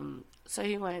 And so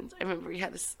he went. I remember we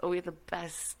had the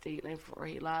best date night before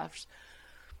he left.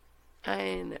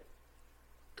 And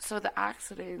so the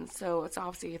accident, so it's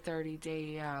obviously a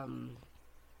 30-day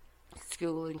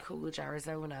school in Coolidge,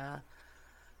 Arizona.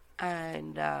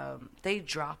 And they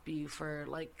drop you for,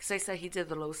 like, because I said he did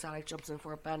the low static jumps in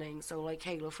Fort Benning, so, like,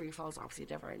 Halo Free Fall is obviously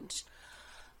different.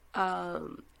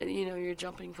 And, you know, you're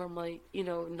jumping from, like, you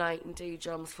know, night and day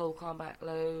jumps, full combat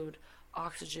load,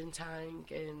 oxygen tank,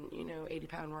 and, you know,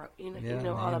 80-pound rope,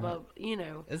 all above, you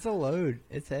know. It's a load.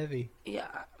 It's heavy.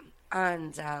 Yeah.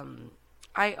 And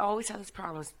I always have this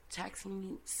problem with texting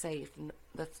me safe. And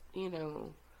that's, you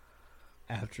know.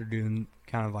 After doing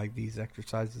kind of like these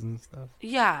exercises and stuff.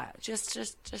 Yeah,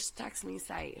 just text me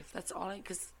safe. That's all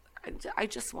because I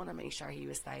just want to make sure he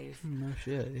was safe. No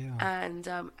shit, yeah. And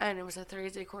it was a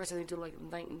 30-day course, and they do like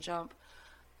night and jump.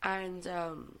 And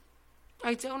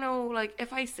I don't know, like,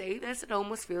 if I say this, it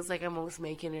almost feels like I'm almost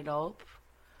making it up.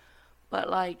 But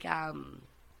like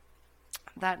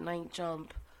that night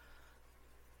jump,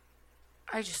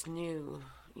 I just knew,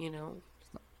 you know.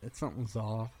 Something's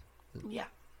off. Yeah.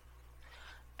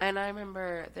 And I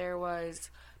remember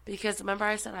because remember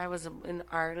I said I was in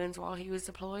Ireland while he was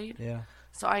deployed? Yeah.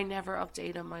 So I never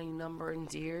updated my number in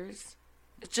Deers.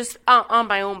 It's just on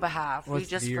my own behalf. What's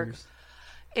Deers?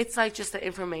 It's like just the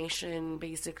information,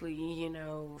 basically, you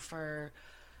know,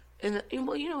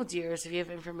 well, you know, Deers, if you have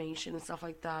information and stuff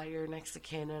like that, you're next to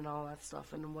kin and all that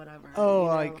stuff and whatever. Oh, you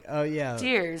know? like, oh, yeah.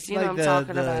 Deers, you like know what I'm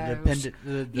talking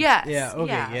about. Yes. Yeah,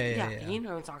 okay, yeah. You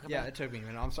know what I'm talking about. Yeah, it took me a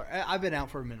minute. I'm sorry. I've been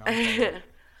out for a minute.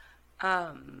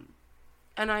 And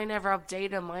I never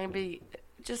updated mine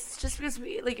just because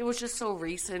it was just so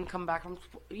recent, come back from,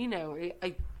 we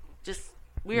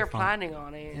were planning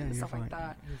on it and stuff like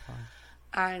that. You're fine.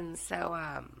 And so,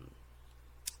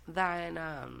 then,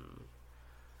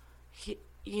 he,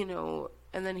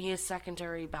 and then his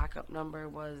secondary backup number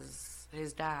was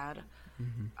his dad.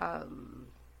 Mm-hmm.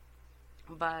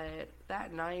 But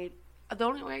that night, the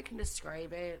only way I can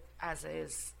describe it as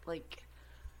is, like,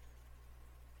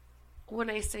 when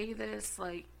I say this,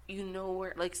 like,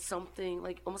 where, like, something,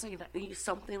 like, almost like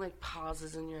something, like,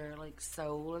 pauses in your, like,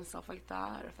 soul and stuff like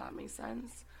that, if that makes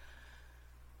sense.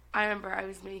 I remember I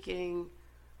was making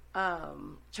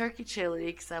turkey chili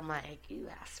because I'm like, you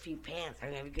asked a few pants, I'm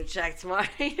gonna have a good check tomorrow,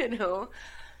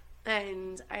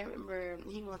 And I remember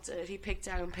he picked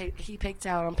out on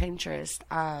Pinterest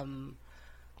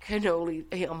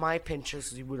cannoli on my Pinterest,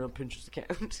 because he went on Pinterest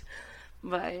account.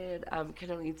 But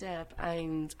cannoli dip,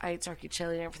 and I had turkey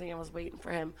chili and everything. I was waiting for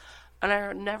him, and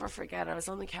I'll never forget. I was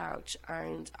on the couch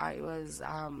and I was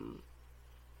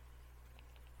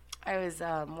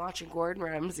watching Gordon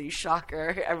Ramsay.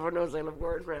 Shocker! Everyone knows I love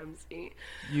Gordon Ramsay.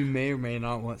 You may or may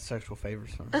not want sexual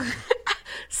favors from him.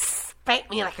 Spank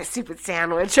me like a stupid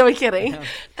sandwich. Are we kidding? I'm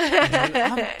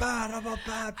a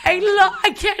bad.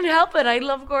 I can't help it. I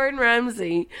love Gordon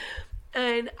Ramsay.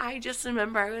 And I just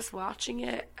remember I was watching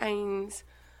it, and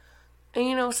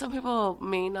some people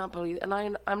may not believe, and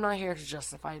I'm not here to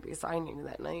justify it because I knew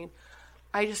that night.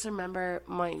 I just remember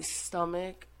my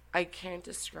stomach, I can't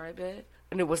describe it,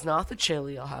 and it was not the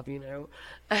chili, I'll have you know.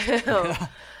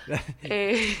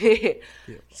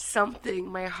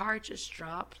 Something, my heart just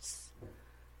dropped,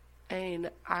 and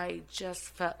I just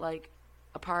felt like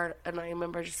a part, and I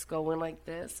remember just going like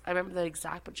this. I remember the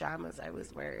exact pajamas I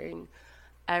was wearing,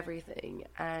 everything,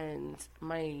 and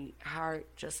my heart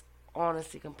just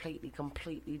honestly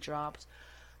completely dropped,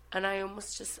 and I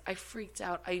freaked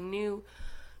out. I knew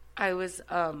I was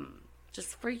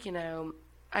just freaking out.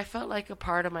 I felt like a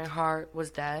part of my heart was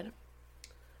dead,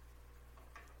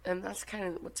 and that's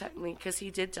kind of what technically, because he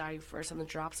did die first on the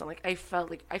drop zone. I feel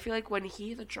like when he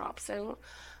hit the drop zone,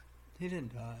 he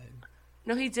didn't die.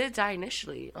 No, he did die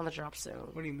initially on the drop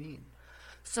zone. What do you mean?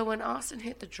 So when Austin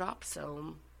hit the drop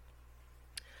zone,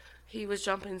 he was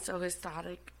jumping so his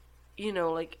static,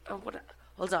 what?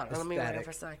 Hold on, let me wait it for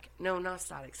a sec. No, not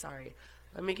static, sorry.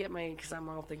 Let me get because I'm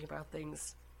all thinking about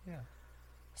things. Yeah.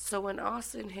 So when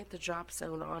Austin hit the drop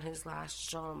zone on his last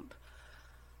jump,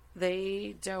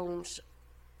 they don't,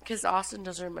 because Austin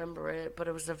doesn't remember it, but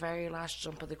it was the very last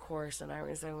jump of the course in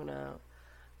Arizona.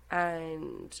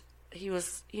 And he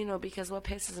was, because what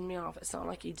pisses me off, it's not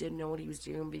like he didn't know what he was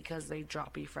doing, because they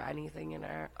drop you for anything in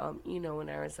in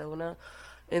Arizona,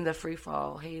 in the free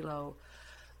fall halo.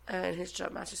 And his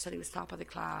jump master said he was top of the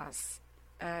class,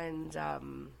 and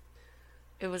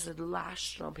it was the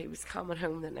last jump. He was coming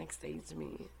home the next day to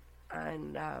me,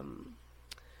 and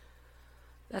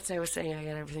that's what I was saying. I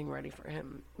got everything ready for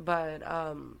him, but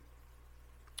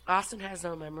Austin has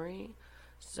no memory.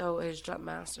 So his jump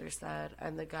master said,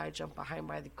 and the guy jumped behind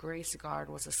by the grace guard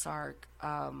was a Sark.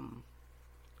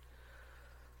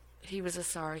 He was a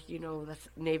Sark, that's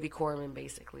Navy corpsman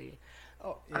basically.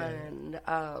 Oh,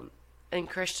 yeah. And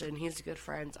Christian, he's a good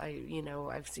friend.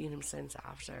 I've seen him since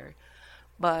after.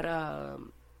 But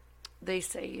they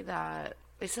said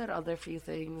other few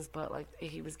things, but like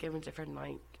he was given different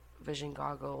night vision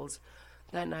goggles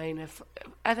that night. If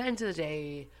at the end of the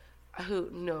day,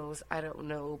 who knows? I don't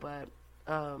know, but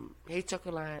he took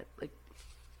a lot. Like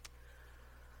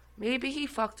maybe he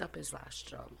fucked up his last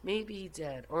jump. Maybe he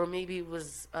did, or maybe it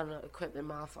was an equipment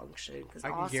malfunction. Because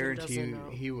I can guarantee you,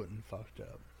 he wouldn't fucked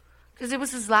up. Because it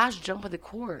was his last jump of the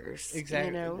course.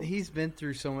 Exactly. He's been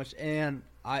through so much, and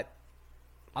I'm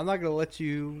not gonna let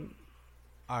you.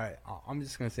 All right, I'm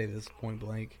just gonna say this point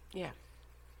blank. Yeah.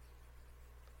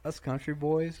 Us country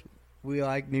boys, we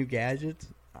like new gadgets.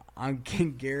 I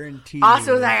can guarantee.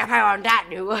 Also, was like, I found that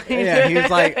new one. Yeah, he was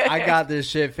like, I got this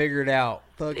shit figured out.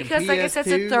 Fucking because, like I said,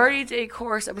 it's a 30-day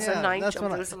course. It was a 9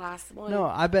 jump. It was the last one. No,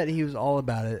 I bet he was all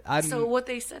about it. So what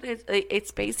they said is,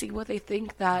 it's basically what they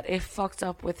think that it fucked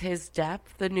up with his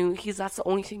depth. That's the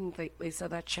only thing they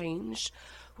said that changed,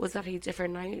 was that he had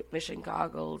different night vision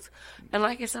goggles. And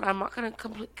like I said, I'm not gonna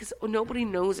complete, because nobody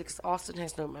knows it, because Austin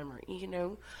has no memory,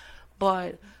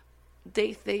 But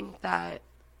they think that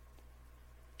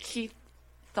he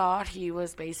thought he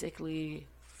was basically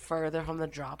further from the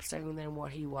drop zone than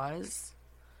what he was.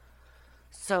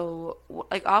 So,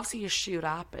 like, obviously your shoot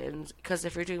happens, because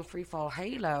if you're doing free fall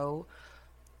halo,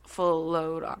 full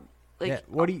load, Like,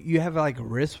 what do you have like a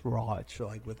wristwatch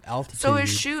like with altitude? So his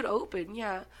chute open,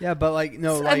 yeah. Yeah, but like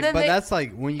no, so, like but that's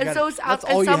like when you got that's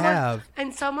all you have.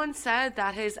 And someone said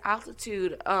that his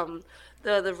altitude,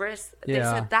 the wrist, they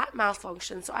said that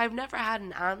malfunctioned. So I've never had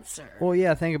an answer. Well,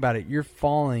 yeah, think about it. You're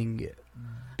falling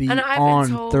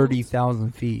beyond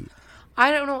 30,000 feet.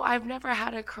 I don't know. I've never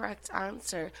had a correct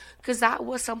answer because that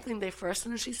was something they first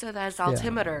initially said that his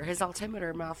altimeter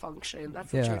malfunctioned.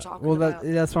 That's what you're talking about.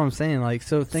 Well, that's what I'm saying. Like,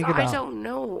 so think about. I don't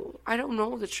know. I don't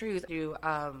know the truth. You're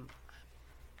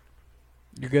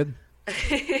good.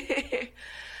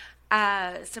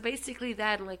 So basically,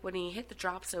 then, like when he hit the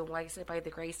drop zone, like I said, by the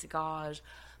grace of God,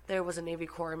 there was a Navy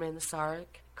corpsman, the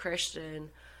Sark, Christian,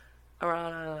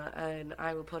 Arana, and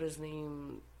I will put his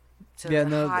name to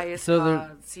the highest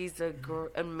gods. He's an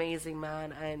amazing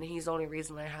man, and he's the only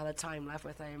reason I had the time left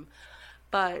with him.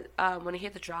 But when he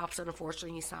hit the drop zone,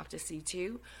 unfortunately, he snapped his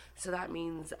C2. So that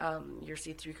means your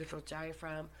C3 controls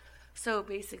diaphragm. So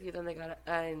basically, then they got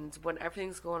and when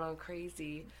everything's going on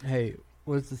crazy. Hey,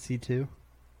 what's the C2?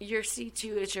 Your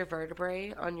C2 is your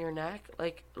vertebrae on your neck,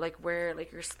 like where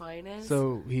like your spine is.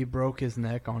 So he broke his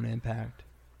neck on impact.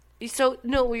 So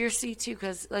no, your C2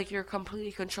 because like you're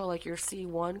completely controlled. Like your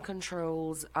C1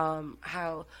 controls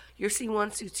how your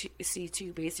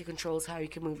C2 basically controls how you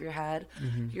can move your head.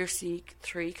 Mm-hmm. Your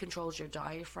C3 controls your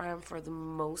diaphragm for the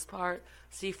most part.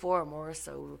 C4 more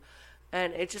so,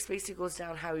 and it just basically goes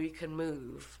down how you can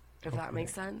move. If that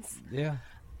makes sense. Yeah.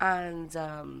 And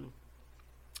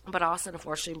but Austin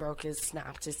unfortunately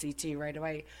snapped his C2 right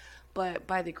away. But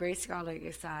by the grace of God, like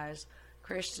I said,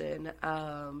 Christian,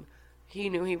 he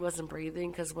knew he wasn't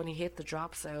breathing because when he hit the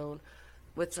drop zone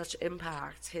with such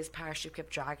impact, his parachute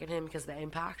kept dragging him because of the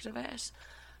impact of it.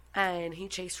 And he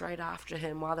chased right after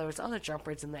him while there was other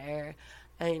jumpers in the air.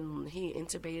 And he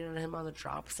intubated him on the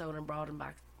drop zone and brought him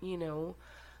back,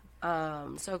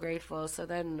 so grateful. So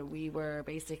then we were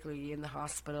basically in the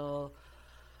hospital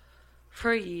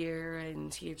for a year,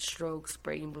 and he had strokes,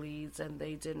 brain bleeds, and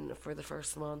they didn't for the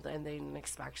first month, and they didn't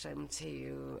expect him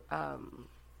to,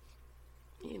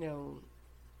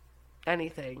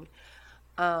 anything.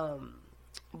 But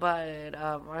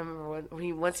I remember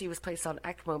once he was placed on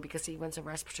ECMO because he went to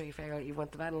respiratory failure, he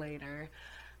went to the ventilator,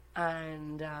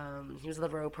 and he was on the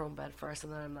row prone bed first,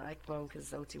 and then on the ECMO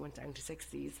because O2 went down to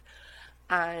 60s.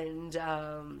 And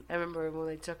I remember when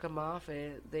they took him off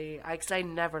it, because I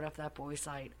never left that boy's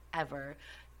side, ever.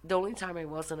 The only time I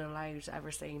wasn't allowed to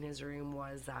ever stay in his room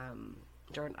was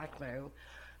during ECMO.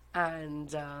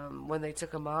 And when they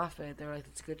took him off it, they were like,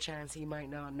 "It's a good chance he might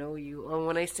not know you." And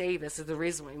when I say this, is the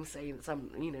reason why I'm saying this,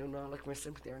 I'm, not looking for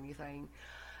sympathy or anything,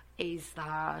 is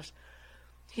that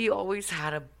he always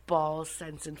had a ball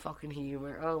sense and fucking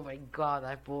humor. Oh my God,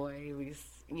 that boy was,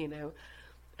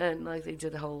 And, like, they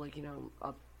did the whole,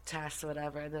 a test or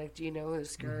whatever. And they're like, "Do you know who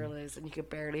this girl is?" And you could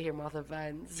barely hear him off the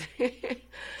vents. And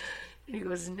he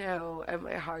goes, "No." And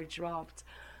my heart dropped.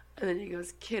 And then he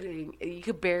goes, "Kidding." And you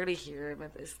could barely hear him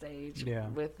at this stage. Yeah.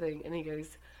 And he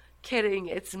goes, "Kidding,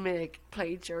 it's Mick.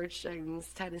 Played George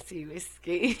Jones, Tennessee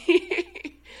Whiskey."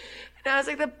 And I was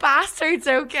like, the bastard's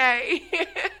okay.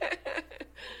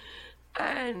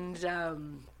 And,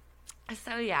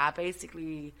 so, yeah,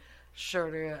 basically,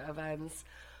 shorter events.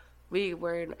 We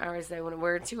were in Arizona. We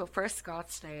were first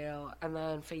Scottsdale, and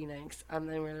then Phoenix, and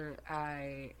then we were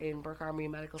in Burke Army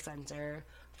Medical Center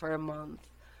for a month,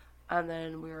 and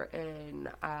then we were in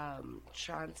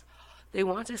Trans. They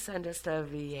want to send us to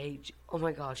VA. Oh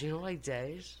my God! You know what I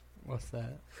did? What's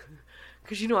that?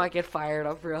 Because I get fired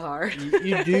up real hard.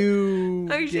 You do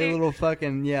get a little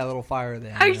little fire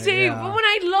there. I do, yeah. But when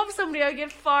I love somebody, I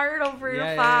get fired up real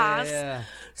fast. Yeah.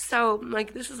 So,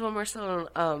 like, this is when we're still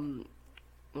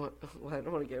well, I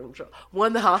don't want to get in trouble. One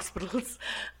of the hospitals,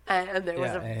 and there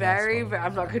was a very,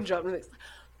 I'm not going to jump into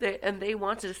this. And they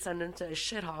wanted to send him to a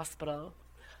shit hospital.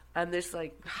 And this,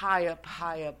 like, high up,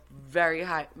 very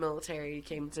high military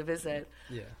came to visit.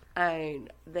 Yeah.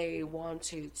 And they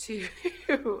wanted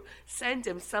to send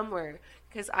him somewhere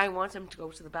because I want him to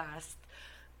go to the best.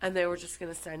 And they were just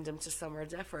going to send him to somewhere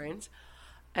different.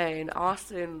 And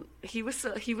Austin, he was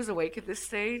awake at this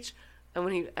stage. And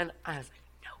I was like,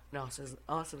 no, Austin's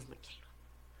Michaela.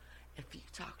 If you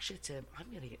talk shit to him, I'm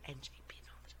going to get NJP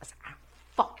knowledge. I was like, I'm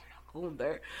fucking not going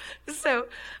there. So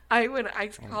I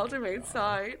called him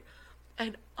outside,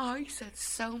 and I said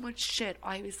so much shit.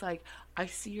 I was like, I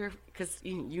see your, because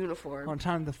uniform. On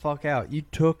time the fuck out. You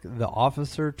took the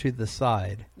officer to the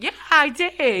side. Yeah, I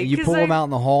did. You pull him out in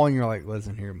the hall, and you're like,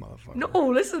 "Listen here, motherfucker." No,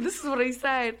 listen, this is what I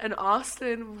said. And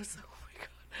Austin was like, "Oh my God."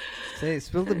 Say,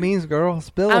 spill the beans, girl.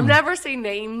 Spill them. I've never seen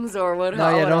names or what. No,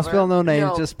 yeah, don't spill no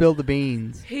names. No. Just spill the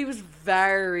beans. He was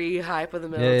very hype of the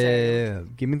military. Yeah.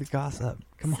 Give me the gossip.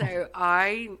 Come on.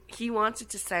 So he wanted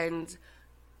to send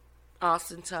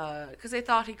Austin to, because they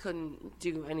thought he couldn't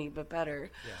do any but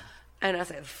better. Yeah. And I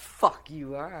said, fuck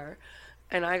you are.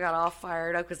 And I got all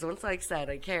fired up because once I said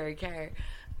I care.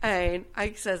 And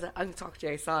I says I'm going to talk to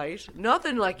your side.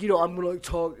 Nothing like, I'm going to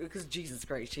talk, because Jesus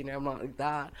Christ, I'm not like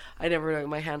that. I never lay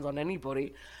my hands on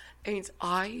anybody. And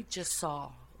I just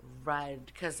saw red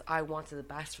because I wanted the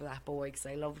best for that boy because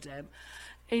I loved him.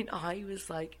 And I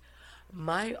was like,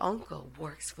 my uncle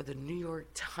works for the New York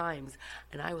Times,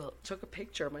 and took a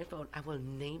picture of my phone. I will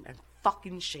name and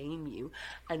fucking shame you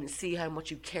and see how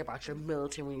much you care about your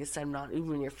military when you send them out, even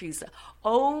when you're fused.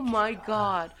 Oh my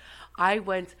God. I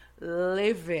went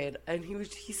livid, and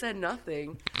he said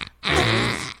nothing.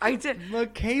 I did.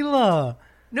 Michaella.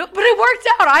 No, but it worked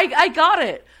out. I got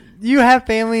it. You have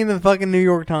family in the fucking New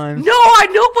York Times? No,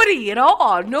 nobody at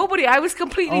all. Nobody. I was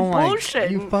completely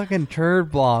bullshit. You fucking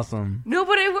turd blossom.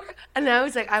 Nobody. And I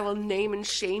was like, I will name and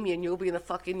shame you, and you'll be in the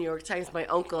fucking New York Times, my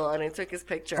uncle. And I took his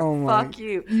picture. Oh Fuck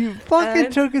you. You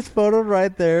fucking took his photo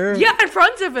right there. Yeah, in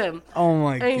front of him. Oh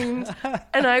my God.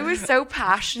 And I was so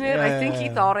passionate. I think he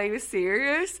thought I was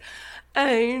serious.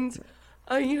 And,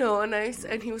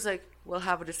 and he was like, we'll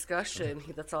have a discussion.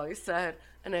 That's all he said.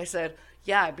 And I said,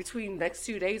 yeah, between next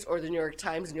 2 days or the New York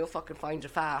Times, and you'll fucking find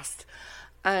it fast.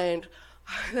 And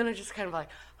then I just kind of like,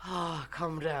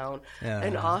 calm down. Yeah.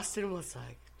 And Austin was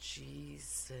like,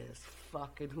 Jesus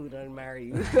fucking, who done marry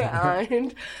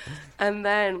you? and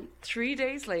then 3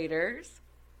 days later,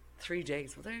 3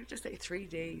 days. What did I just say? 3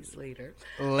 days later.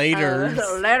 Later.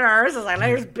 I was like,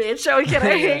 later's, bitch. Are we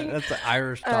kidding? That's the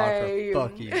Irish talk for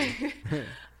fuck you.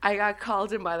 I got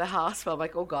called in by the hospital. I'm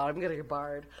like, oh God, I'm going to get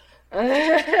barred.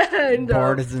 And,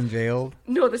 Bard is in jail?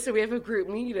 No, they said we have a group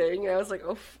meeting. And I was like,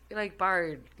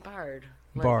 barred. Like,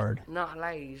 barred. Not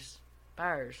lies.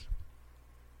 Barred.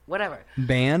 Whatever.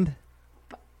 Banned?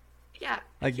 Yeah.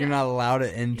 Like you're not allowed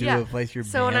it into a place you're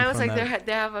banned. So when I was from like,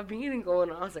 they have a meeting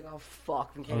going on, I was like, oh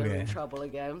fuck, I'm getting in trouble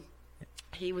again.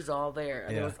 He was all there,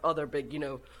 and there was other big,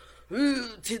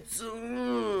 tits.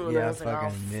 And I was like,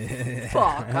 oh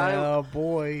fuck. Oh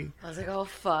boy. I was like, oh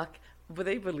fuck. But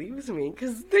they believed me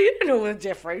because they didn't know the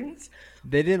difference.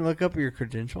 They didn't look up your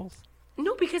credentials?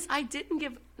 No, because I didn't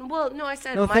give. Well, no, I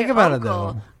said no. My Think about uncle.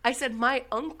 it though. I said my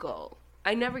uncle.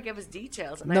 I never gave his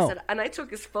details, and I took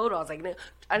his photo. I was like, no.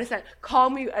 And I said, call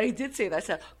me. I did say that. I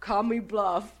said, call me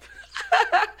bluff.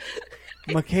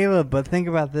 Michaella, but think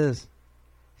about this.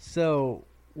 So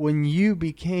when you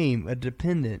became a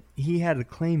dependent, he had to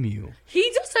claim you.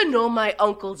 He doesn't know my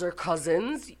uncles or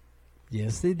cousins.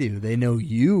 Yes, they do. They know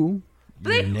you. But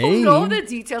they don't know the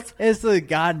details. It's the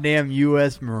goddamn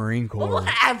U.S. Marine Corps.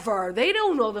 Whatever. They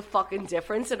don't know the fucking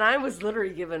difference. And I was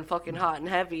literally given fucking hot and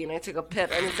heavy. And I took a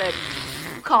pit and it said,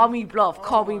 call me bluff.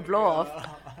 Call me bluff.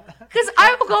 Because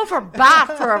I will go for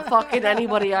bat for fucking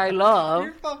anybody I love.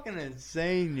 You're fucking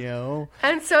insane, yo.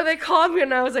 And so they called me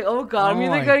and I was like, oh God, I'm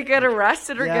either going to get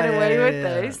arrested or get away with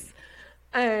this.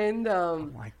 And oh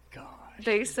my God.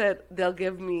 They said they'll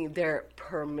give me their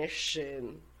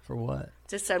permission. For what?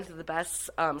 To send to the best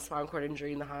spinal cord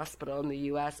injury in the hospital in the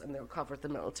U.S. and they'll cover the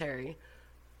military.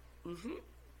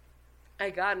 I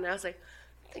got it and I was like,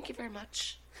 thank you very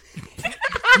much.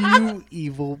 You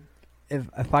evil.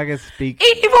 If I could speak.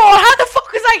 Evil? How the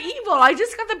fuck is I evil? I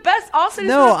just got the best. Austin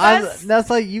is the best. That's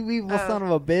like, you evil son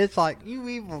of a bitch. Like, you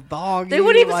evil dog. They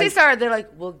wouldn't even say sorry. They're like,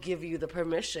 we'll give you the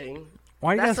permission.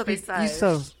 Why do you That's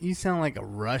gotta speak? You sound like a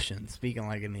Russian speaking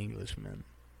like an Englishman.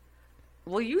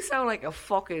 Well, you sound like a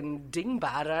fucking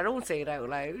dingbat, and I don't say it out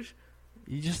loud.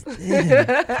 You just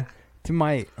did. To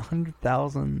my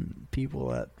 100,000 people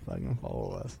that fucking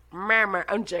follow us.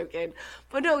 I'm joking.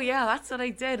 But no, yeah, that's what I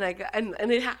did. And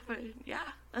it happened. Yeah.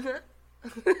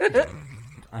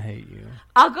 I hate you.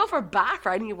 I'll go for bat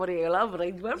for anybody I love, but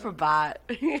I went for bat.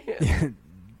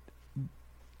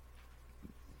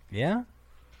 Yeah?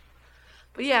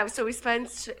 But yeah, so we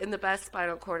spent in the best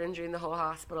spinal cord injury in the whole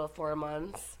hospital 4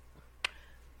 months.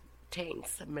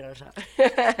 Tanks, Minnesota.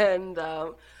 And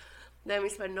then we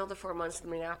spent another 4 months in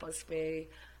Minneapolis Bay.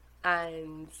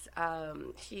 And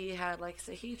he had,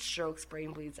 heat strokes,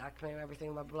 brain bleeds, acne,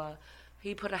 everything, blah, blah.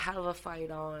 He put a hell of a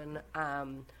fight on.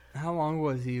 How long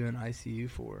was he in ICU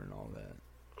for and all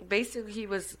that? Basically, he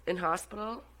was in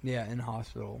hospital. Yeah, in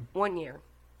hospital. 1 year.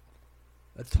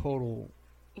 A total.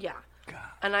 Yeah. God.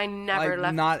 And I never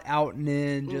left. Not out and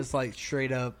in, just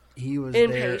straight up. He was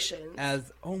inpatient. There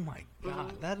as, oh my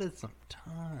God, that is some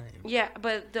time. Yeah,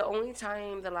 but the only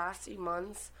time, the last few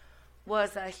months,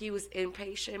 was that he was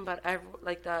inpatient, but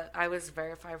I was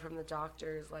verified from the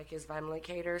doctors, like his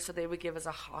ventilator, so they would give us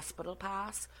a hospital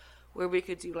pass where we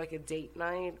could do like a date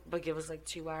night, but give us like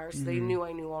 2 hours. So they knew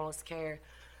I knew all his care.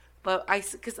 But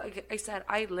because like I said,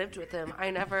 I lived with him. I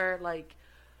never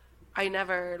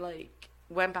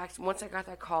went back. Once I got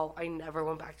that call, I never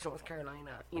went back to North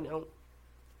Carolina. You know,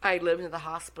 I lived in the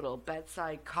hospital,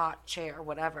 bedside, cot, chair,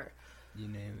 whatever. You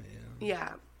name it.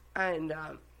 Yeah, and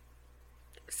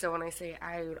so when I say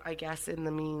out, I guess in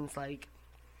the means like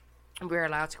we were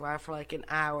allowed to go out for like an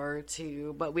hour or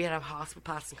two, but we had a hospital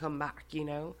pass and come back. You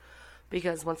know,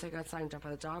 because once I got signed up by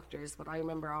the doctors. But I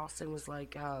remember Austin was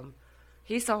like,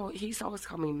 he's always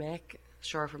called me Mick,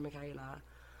 short for Michaella,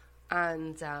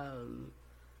 and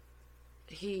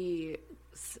he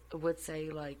would say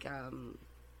like,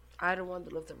 I don't want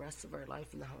to live the rest of our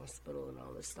life in the hospital and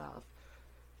all this stuff.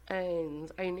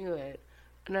 And I knew it.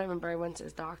 And I remember I went to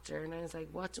his doctor and I was like,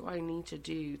 what do I need to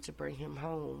do to bring him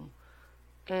home?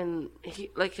 And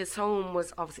his home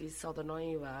was obviously Southern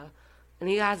Iowa, and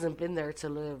he hasn't been there to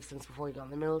live since before he got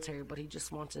in the military, but he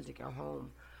just wanted to go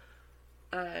home.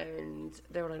 And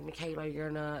they were like, Michaella,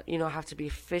 you're gonna, have to be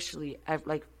officially out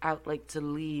to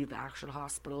leave the actual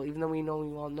hospital, even though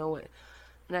you all know it.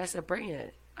 And I said, bring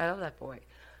it. I love that boy.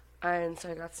 And so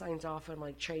I got signed off on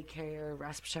like trach care,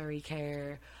 respiratory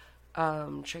care,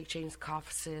 trach change,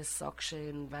 cough assist,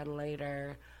 suction,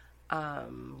 ventilator,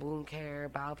 wound care,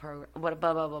 bowel program, blah,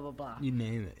 blah, blah, blah, blah. You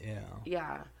name it, yeah.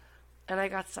 Yeah. And I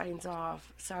got signed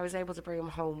off, so I was able to bring him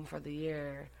home for the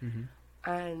year. Mm-hmm.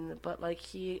 But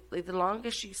the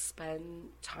longest you spend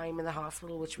time in the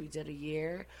hospital, which we did a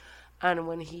year, and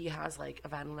when he has like a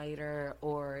ventilator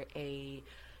or a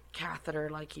catheter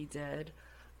like he did,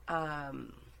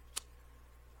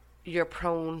 you're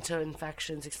prone to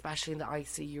infections, especially in the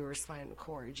ICU or spinal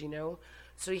cord,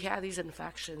 So he had these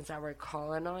infections that were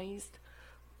colonized,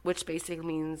 which basically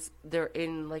means they're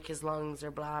in like his lungs or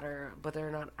bladder, but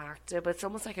they're not active. But it's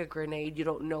almost like a grenade. You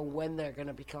don't know when they're going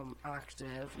to become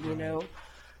active, you know?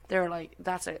 They're like,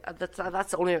 that's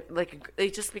only, like,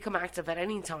 they just become active at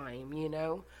any time,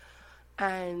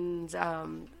 And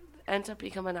ended up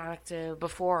becoming active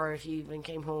before he even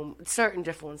came home. Certain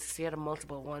different ones, he had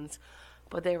multiple ones,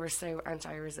 but they were so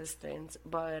anti-resistant.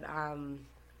 But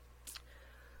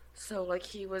so like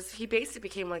he basically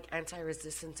became like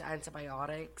anti-resistant to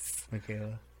antibiotics.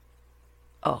 Michaella.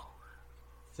 Oh.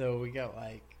 So we got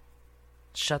like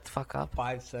shut the fuck up.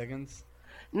 5 seconds.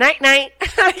 Night.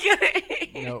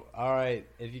 No, all right.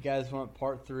 If you guys want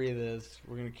part 3 of this,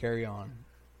 we're gonna carry on.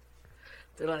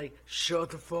 They're like, shut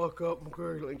the fuck up,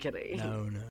 I'm kidding. No.